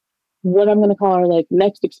 here's what I'm going to call our like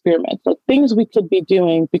next experiments, like things we could be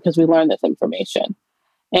doing because we learned this information.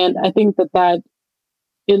 And I think that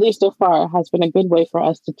at least so far, has been a good way for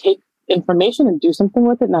us to take information and do something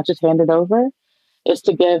with it, not just hand it over, is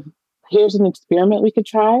to give, here's an experiment we could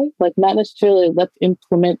try, like not necessarily let's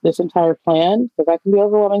implement this entire plan, because that can be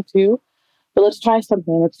overwhelming too, but let's try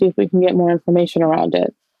something. Let's see if we can get more information around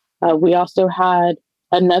it. We also had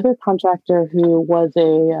another contractor who was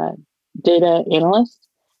a data analyst,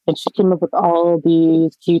 and she came up with all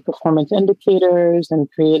these key performance indicators and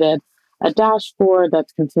created a dashboard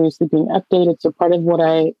that's continuously being updated. So part of what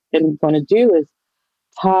I am going to do is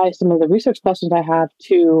tie some of the research questions I have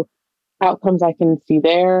to outcomes I can see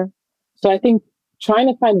there. So I think trying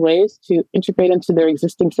to find ways to integrate into their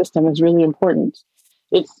existing system is really important.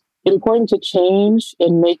 It's important to change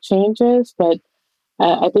and make changes, but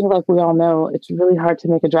I think, like we all know, it's really hard to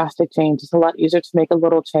make a drastic change. It's a lot easier to make a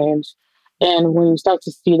little change. And when you start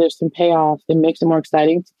to see there's some payoff, it makes it more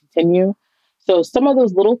exciting to continue. So some of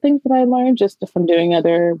those little things that I learned just from doing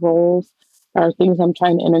other roles are things I'm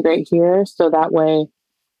trying to integrate here. So that way,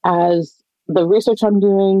 as the research I'm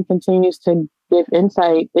doing continues to give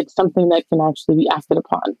insight, it's something that can actually be acted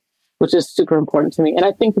upon, which is super important to me. And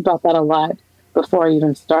I think about that a lot before I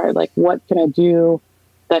even start. Like, what can I do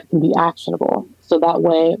that can be actionable? So that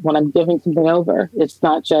way, when I'm giving something over, it's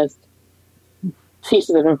not just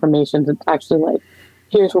pieces of information. It's actually like,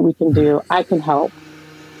 here's what we can do. I can help.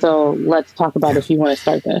 So let's talk about if you want to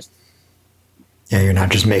start this. Yeah, you're not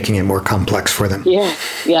just making it more complex for them. Yeah.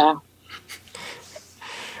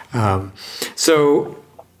 So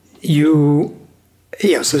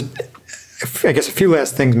I guess a few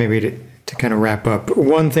last things maybe to kind of wrap up.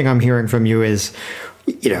 One thing I'm hearing from you is,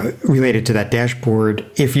 related to that dashboard,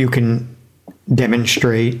 if you can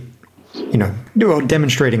demonstrate,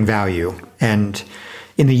 demonstrating value. And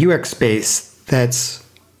in the UX space, that's,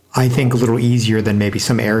 I think, a little easier than maybe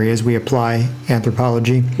some areas we apply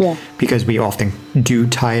anthropology. Yeah. Because we often do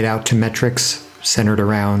tie it out to metrics centered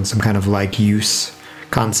around some kind of like use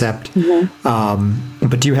concept. Mm-hmm.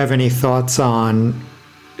 But do you have any thoughts on,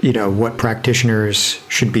 what practitioners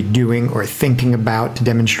should be doing or thinking about to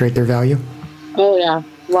demonstrate their value? Oh, yeah.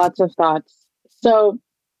 Lots of thoughts. So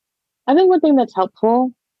I think one thing that's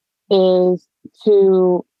helpful is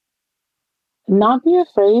to not be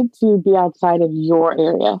afraid to be outside of your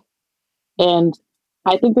area. And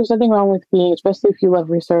I think there's nothing wrong with being, especially if you love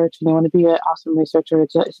research and you want to be an awesome researcher,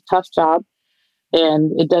 it's a tough job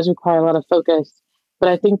and it does require a lot of focus. But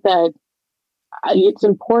I think that it's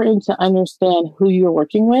important to understand who you're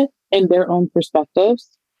working with and their own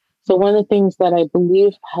perspectives. So one of the things that I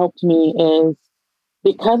believe helped me is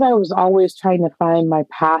because I was always trying to find my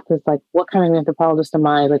path as like, what kind of anthropologist am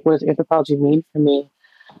I? Like, what does anthropology mean for me?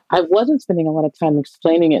 I wasn't spending a lot of time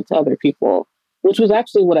explaining it to other people, which was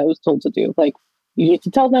actually what I was told to do. Like, you need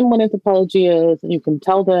to tell them what anthropology is, and you can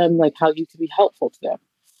tell them like how you can be helpful to them.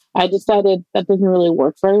 I decided that doesn't really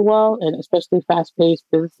work very well, and especially fast-paced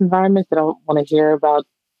business environments. I don't want to hear about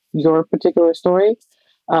your particular story.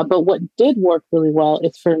 But what did work really well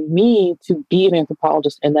is for me to be an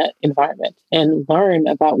anthropologist in that environment and learn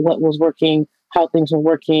about what was working, how things were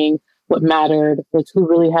working, what mattered, like who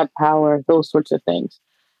really had power, those sorts of things.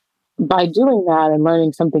 By doing that and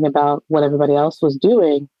learning something about what everybody else was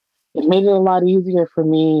doing, it made it a lot easier for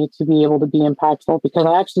me to be able to be impactful because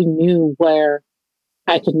I actually knew where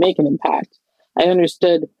I could make an impact. I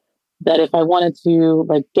understood that if I wanted to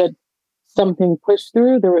like get something pushed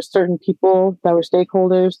through, there were certain people that were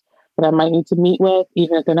stakeholders that I might need to meet with,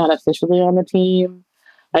 even if they're not officially on the team.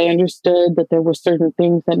 I understood that there were certain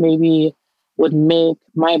things that maybe would make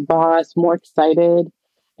my boss more excited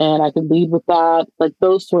and I could lead with that, like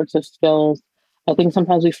those sorts of skills. I think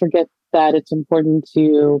sometimes we forget that it's important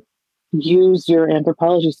to use your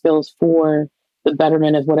anthropology skills for the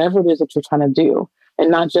betterment of whatever it is that you're trying to do, and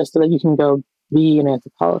not just so that you can go be an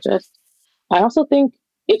anthropologist. I also think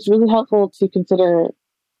it's really helpful to consider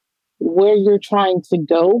where you're trying to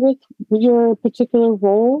go with your particular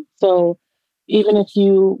role. So even if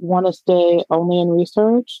you want to stay only in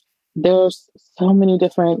research, there's so many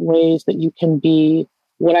different ways that you can be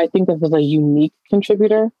what I think of as a unique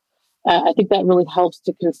contributor. I think that really helps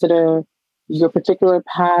to consider your particular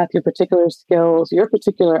path, your particular skills, your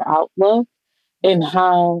particular outlook, and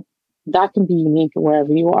how that can be unique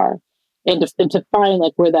wherever you are. And to find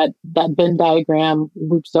like where that Venn diagram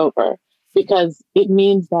loops over, because it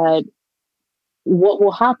means that what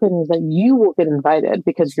will happen is that you will get invited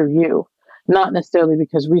because you're you, not necessarily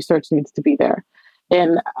because research needs to be there.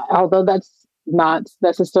 And although that's not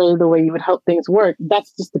necessarily the way you would hope things work,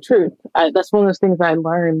 that's just the truth. That's one of those things I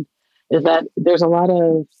learned is that there's a lot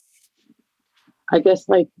of, I guess,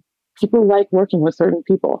 like people like working with certain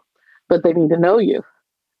people, but they need to know you.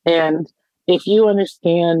 And if you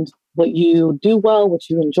understand what you do well, what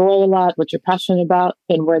you enjoy a lot, what you're passionate about,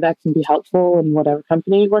 and where that can be helpful in whatever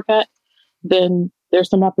company you work at, then there's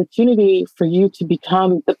some opportunity for you to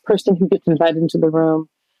become the person who gets invited into the room,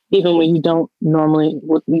 even when you normally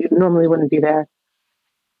wouldn't be there.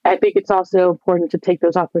 I think it's also important to take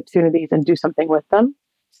those opportunities and do something with them.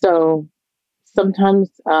 So sometimes,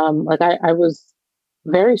 I was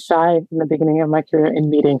very shy in the beginning of my career in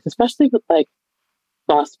meetings, especially with like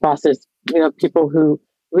bosses, people who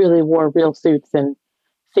really wore real suits and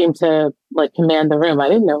seemed to like command the room. I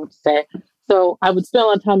didn't know what to say. So I would spend a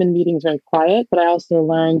lot of time in meetings very quiet, but I also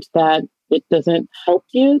learned that it doesn't help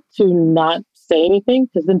you to not say anything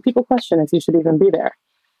because then people question if you should even be there.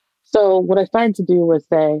 So what I started to do was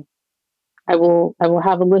say, I will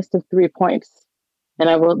have a list of 3 points and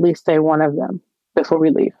I will at least say one of them before we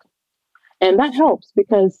leave. And that helps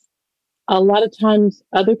because a lot of times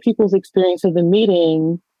other people's experience of the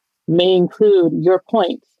meeting may include your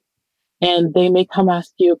points and they may come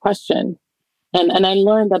ask you a question. And I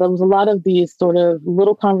learned that it was a lot of these sort of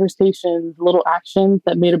little conversations, little actions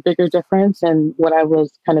that made a bigger difference in what I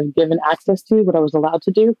was kind of given access to, what I was allowed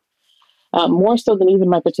to do, more so than even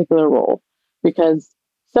my particular role. Because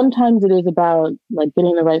sometimes it is about like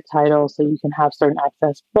getting the right title so you can have certain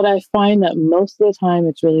access. But I find that most of the time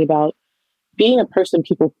it's really about being a person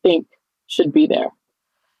people think should be there.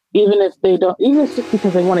 Even if they don't, even if it's just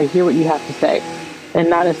because they want to hear what you have to say and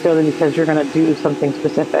not necessarily because you're going to do something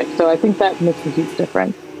specific. So I think that makes a huge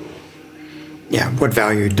difference. Yeah. What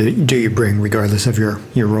value do you bring regardless of your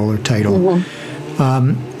role or title?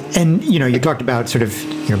 Mm-hmm. And, you talked about sort of,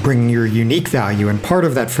 bringing your unique value. And part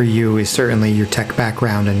of that for you is certainly your tech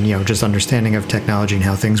background and, just understanding of technology and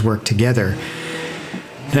how things work together.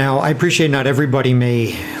 Now, I appreciate not everybody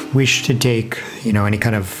may wish to take, any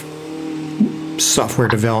kind of software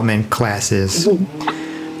development classes,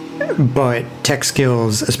 but tech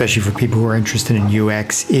skills, especially for people who are interested in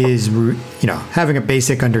UX, is, having a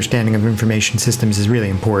basic understanding of information systems is really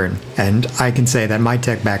important. And I can say that my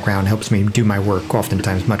tech background helps me do my work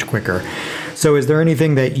oftentimes much quicker. So is there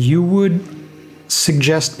anything that you would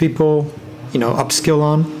suggest people, upskill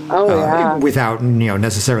on without,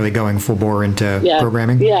 necessarily going full bore into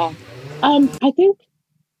programming? Yeah. I think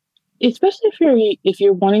especially if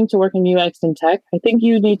you're wanting to work in UX and tech, I think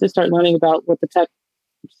you need to start learning about what the tech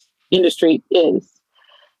industry is.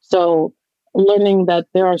 So learning that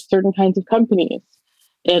there are certain kinds of companies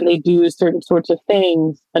and they do certain sorts of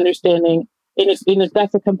things, understanding And if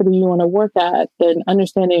that's a company you want to work at, then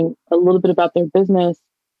understanding a little bit about their business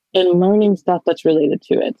and learning stuff that's related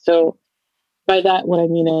to it. So by that, what I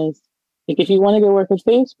mean is, like, if you want to go work at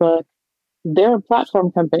Facebook, they're a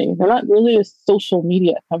platform company. They're not really a social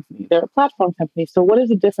media company. They're a platform company. So what is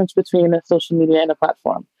the difference between a social media and a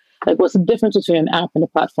platform? Like, what's the difference between an app and a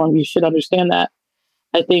platform? You should understand that.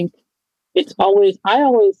 I think I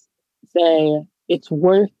always say it's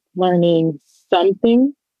worth learning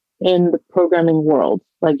something in the programming world.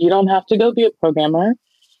 Like, you don't have to go be a programmer,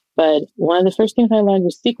 but one of the first things I learned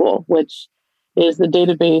was SQL, which is the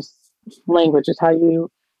database language. It's how you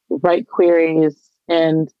write queries.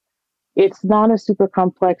 And it's not a super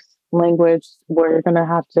complex language where you're going to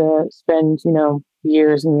have to spend,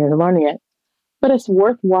 years and years learning it. But it's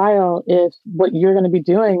worthwhile if what you're going to be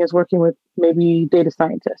doing is working with maybe data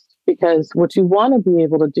scientists, because what you want to be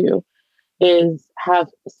able to do is have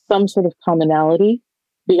some sort of commonality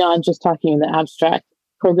beyond just talking in the abstract.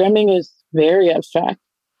 Programming is very abstract.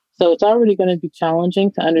 So it's already going to be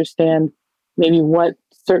challenging to understand maybe what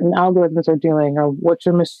certain algorithms are doing or what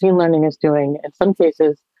your machine learning is doing. In some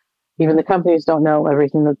cases, even the companies don't know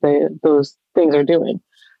everything that those things are doing.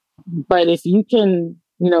 But if you can,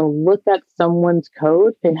 look at someone's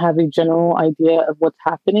code and have a general idea of what's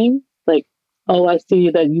happening, like, oh, I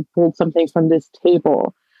see that you pulled something from this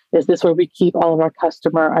table. Is this where we keep all of our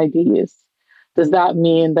customer IDs? Does that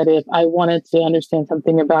mean that if I wanted to understand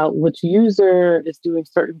something about which user is doing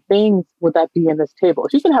certain things, would that be in this table?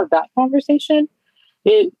 If you can have that conversation,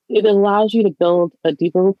 it allows you to build a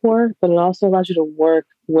deeper rapport, but it also allows you to work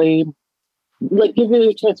give you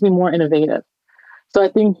a chance to be more innovative. So I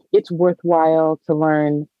think it's worthwhile to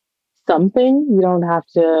learn something. You don't have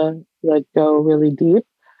to go really deep.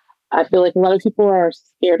 I feel like a lot of people are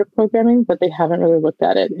scared of programming, but they haven't really looked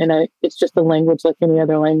at it. And it's just a language like any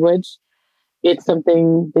other language. It's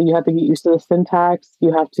something that you have to get used to the syntax.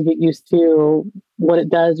 You have to get used to what it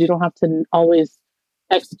does. You don't have to always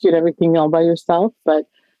execute everything all by yourself, but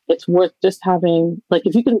it's worth just having,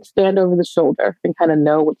 if you can stand over the shoulder and kind of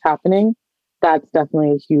know what's happening, that's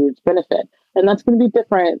definitely a huge benefit. And that's going to be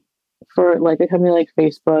different for a company like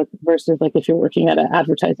Facebook versus if you're working at an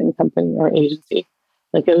advertising company or agency.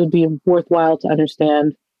 It would be worthwhile to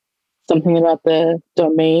understand something about the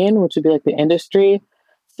domain, which would be the industry,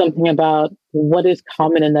 something about what is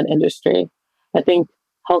common in that industry. I think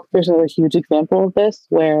healthcare is another huge example of this,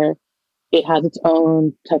 where it has its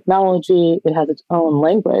own technology, it has its own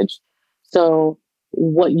language. So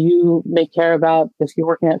what you may care about if you're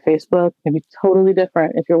working at Facebook can be totally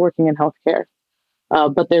different if you're working in healthcare.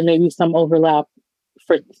 But there may be some overlap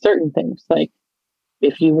for certain things.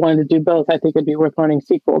 If you wanted to do both, I think it'd be worth learning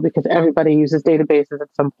SQL because everybody uses databases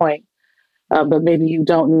at some point. But maybe you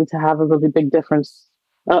don't need to have a really big difference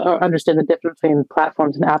or understand the difference between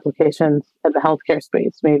platforms and applications in the healthcare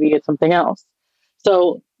space. Maybe it's something else.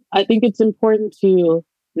 So I think it's important to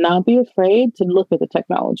not be afraid to look at the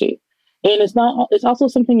technology. And it's also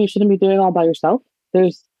something you shouldn't be doing all by yourself.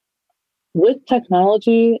 With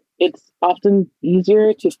technology, it's often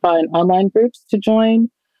easier to find online groups to join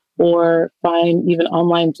or find even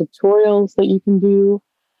online tutorials that you can do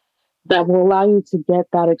that will allow you to get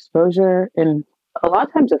that exposure in a lot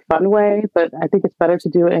of times a fun way. But I think it's better to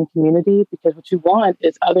do it in community, because what you want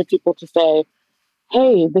is other people to say,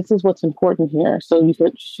 hey, this is what's important here. So you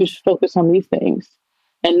should focus on these things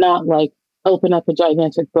and not open up a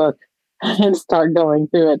gigantic book and start going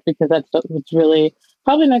through it, because that's what's really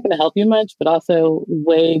probably not going to help you much, but also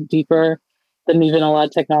way deeper than even a lot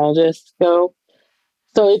of technologists go.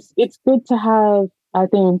 So it's good to have, I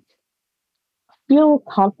think, feel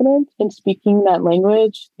confident in speaking that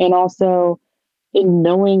language, and also in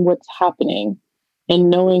knowing what's happening and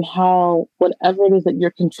knowing how whatever it is that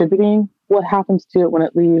you're contributing, what happens to it when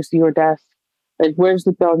it leaves your desk? Where does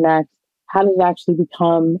it go next? How does it actually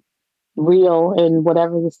become real in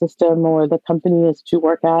whatever the system or the company is that you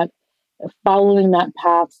work at? Following that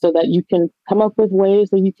path so that you can come up with ways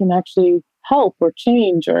that you can actually help or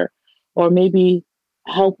change or maybe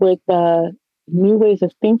help with new ways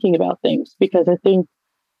of thinking about things. Because I think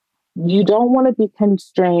you don't want to be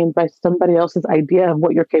constrained by somebody else's idea of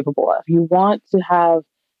what you're capable of. You want to have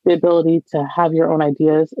the ability to have your own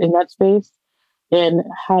ideas in that space and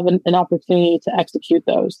have an opportunity to execute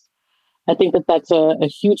those. I think that that's a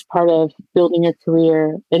huge part of building your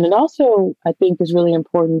career. And it also, I think, is really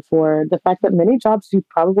important for the fact that many jobs you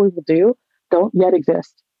probably will do don't yet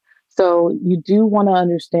exist. So you do want to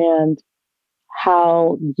understand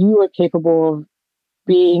how you are capable of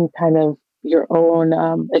being kind of your own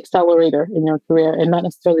accelerator in your career, and not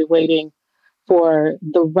necessarily waiting for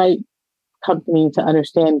the right company to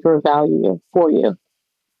understand your value for you.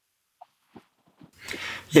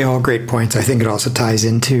 Yeah, all great points. I think it also ties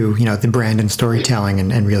into, the brand and storytelling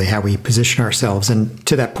and really how we position ourselves. And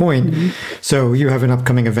to that point, so you have an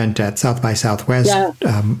upcoming event at South by Southwest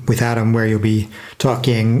with Adam where you'll be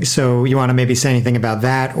talking. So you want to maybe say anything about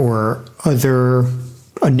that or other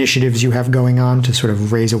initiatives you have going on to sort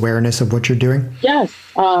of raise awareness of what you're doing? Yes.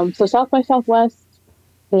 So South by Southwest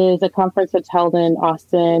is a conference that's held in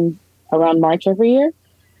Austin around March every year.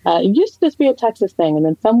 It used to just be a Texas thing, and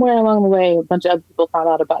then somewhere along the way, a bunch of other people found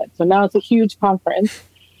out about it. So now it's a huge conference,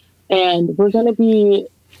 and we're going to be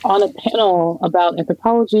on a panel about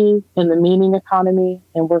anthropology and the meaning economy,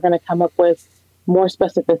 and we're going to come up with more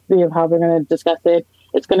specificity of how we're going to discuss it.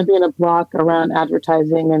 It's going to be in a block around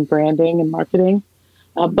advertising and branding and marketing.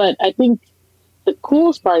 But I think the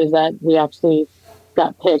coolest part is that we actually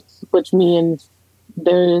got picked, which means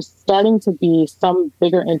there's starting to be some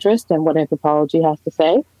bigger interest in what anthropology has to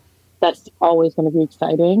say. That's always going to be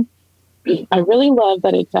exciting. I really love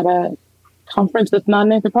that it's at a conference that's not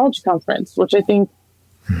an anthropology conference, which I think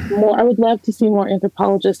I would love to see more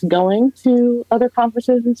anthropologists going to other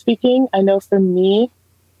conferences and speaking. I know for me,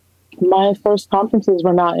 my first conferences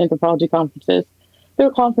were not anthropology conferences. They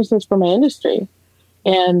were conferences for my industry.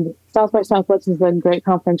 And South by Southwest is a great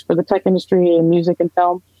conference for the tech industry and music and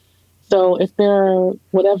film. So if there,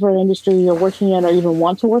 whatever industry you're working in or even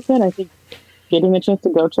want to work in, I think getting a chance to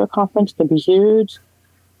go to a conference could be huge.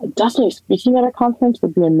 Definitely speaking at a conference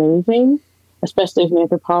would be amazing, especially as an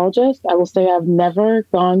anthropologist. I will say I've never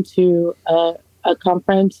gone to a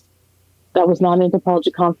conference that was not an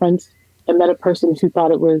anthropology conference and met a person who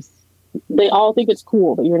thought it was, they all think it's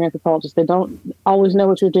cool that you're an anthropologist. They don't always know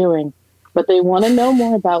what you're doing, but they want to know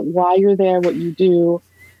more about why you're there, what you do.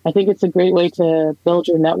 I think it's a great way to build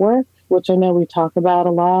your network, which I know we talk about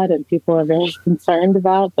a lot and people are very concerned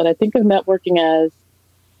about. But I think of networking as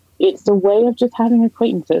it's a way of just having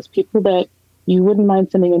acquaintances, people that you wouldn't mind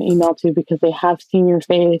sending an email to because they have seen your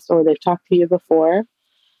face or they've talked to you before.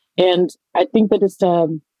 And I think that it's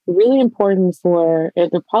really important for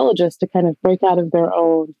anthropologists to kind of break out of their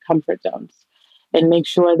own comfort zones and make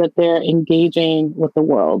sure that they're engaging with the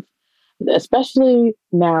world. Especially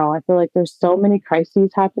now, I feel like there's so many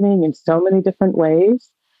crises happening in so many different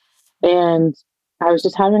ways. And I was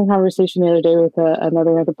just having a conversation the other day with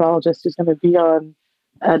another anthropologist who's going to be on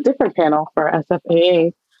a different panel for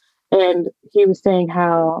SFAA. And he was saying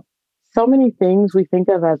how so many things we think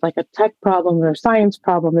of as like a tech problem or a science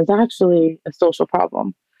problem is actually a social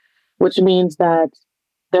problem, which means that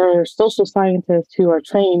there are social scientists who are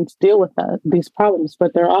trained to deal with these problems,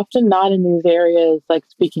 but they're often not in these areas like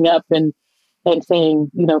speaking up and saying,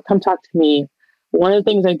 come talk to me. One of the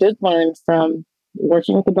things I did learn from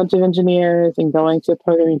working with a bunch of engineers and going to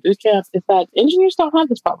programming boot camps is that engineers don't have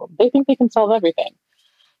this problem. They think they can solve everything.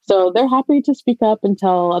 So they're happy to speak up and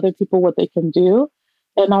tell other people what they can do.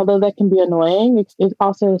 And although that can be annoying, it's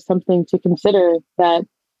also something to consider that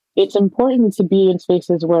it's important to be in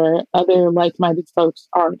spaces where other like-minded folks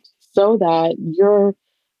aren't, so that your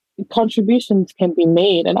contributions can be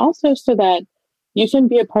made and also so that you can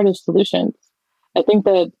be a part of solutions. I think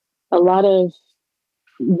that a lot of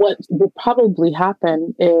what will probably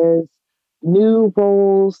happen is new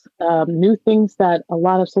roles, new things that a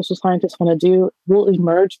lot of social scientists want to do will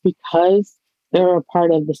emerge because they're a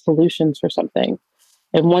part of the solutions for something.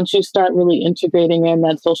 And once you start really integrating in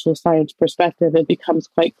that social science perspective, it becomes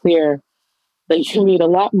quite clear that you need a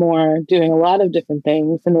lot more doing a lot of different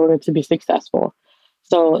things in order to be successful.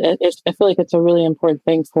 So I feel like it's a really important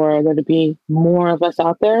thing for there to be more of us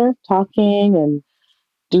out there talking and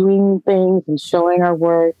doing things and showing our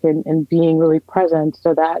work and being really present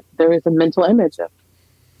so that there is a mental image of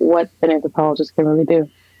what an anthropologist can really do.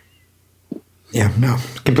 Yeah, no,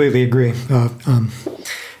 completely agree.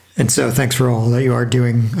 And so thanks for all that you are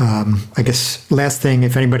doing. I guess last thing,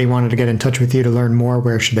 if anybody wanted to get in touch with you to learn more,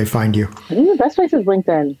 where should they find you? I think the best place is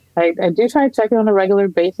LinkedIn. I do try to check it on a regular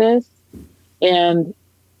basis. And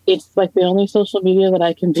it's like the only social media that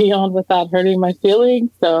I can be on without hurting my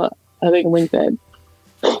feelings. So I think LinkedIn.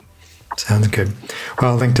 Sounds good.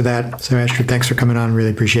 Well, I'll link to that. So Astrid, thanks for coming on.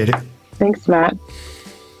 Really appreciate it. Thanks, Matt.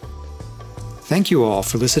 Thank you all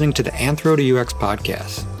for listening to the Anthro to UX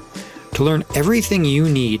podcast. To learn everything you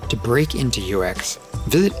need to break into UX,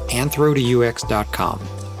 visit anthro2ux.com.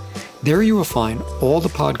 There you will find all the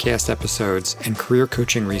podcast episodes and career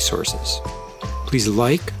coaching resources. Please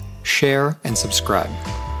like, share, and subscribe.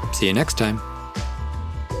 See you next time.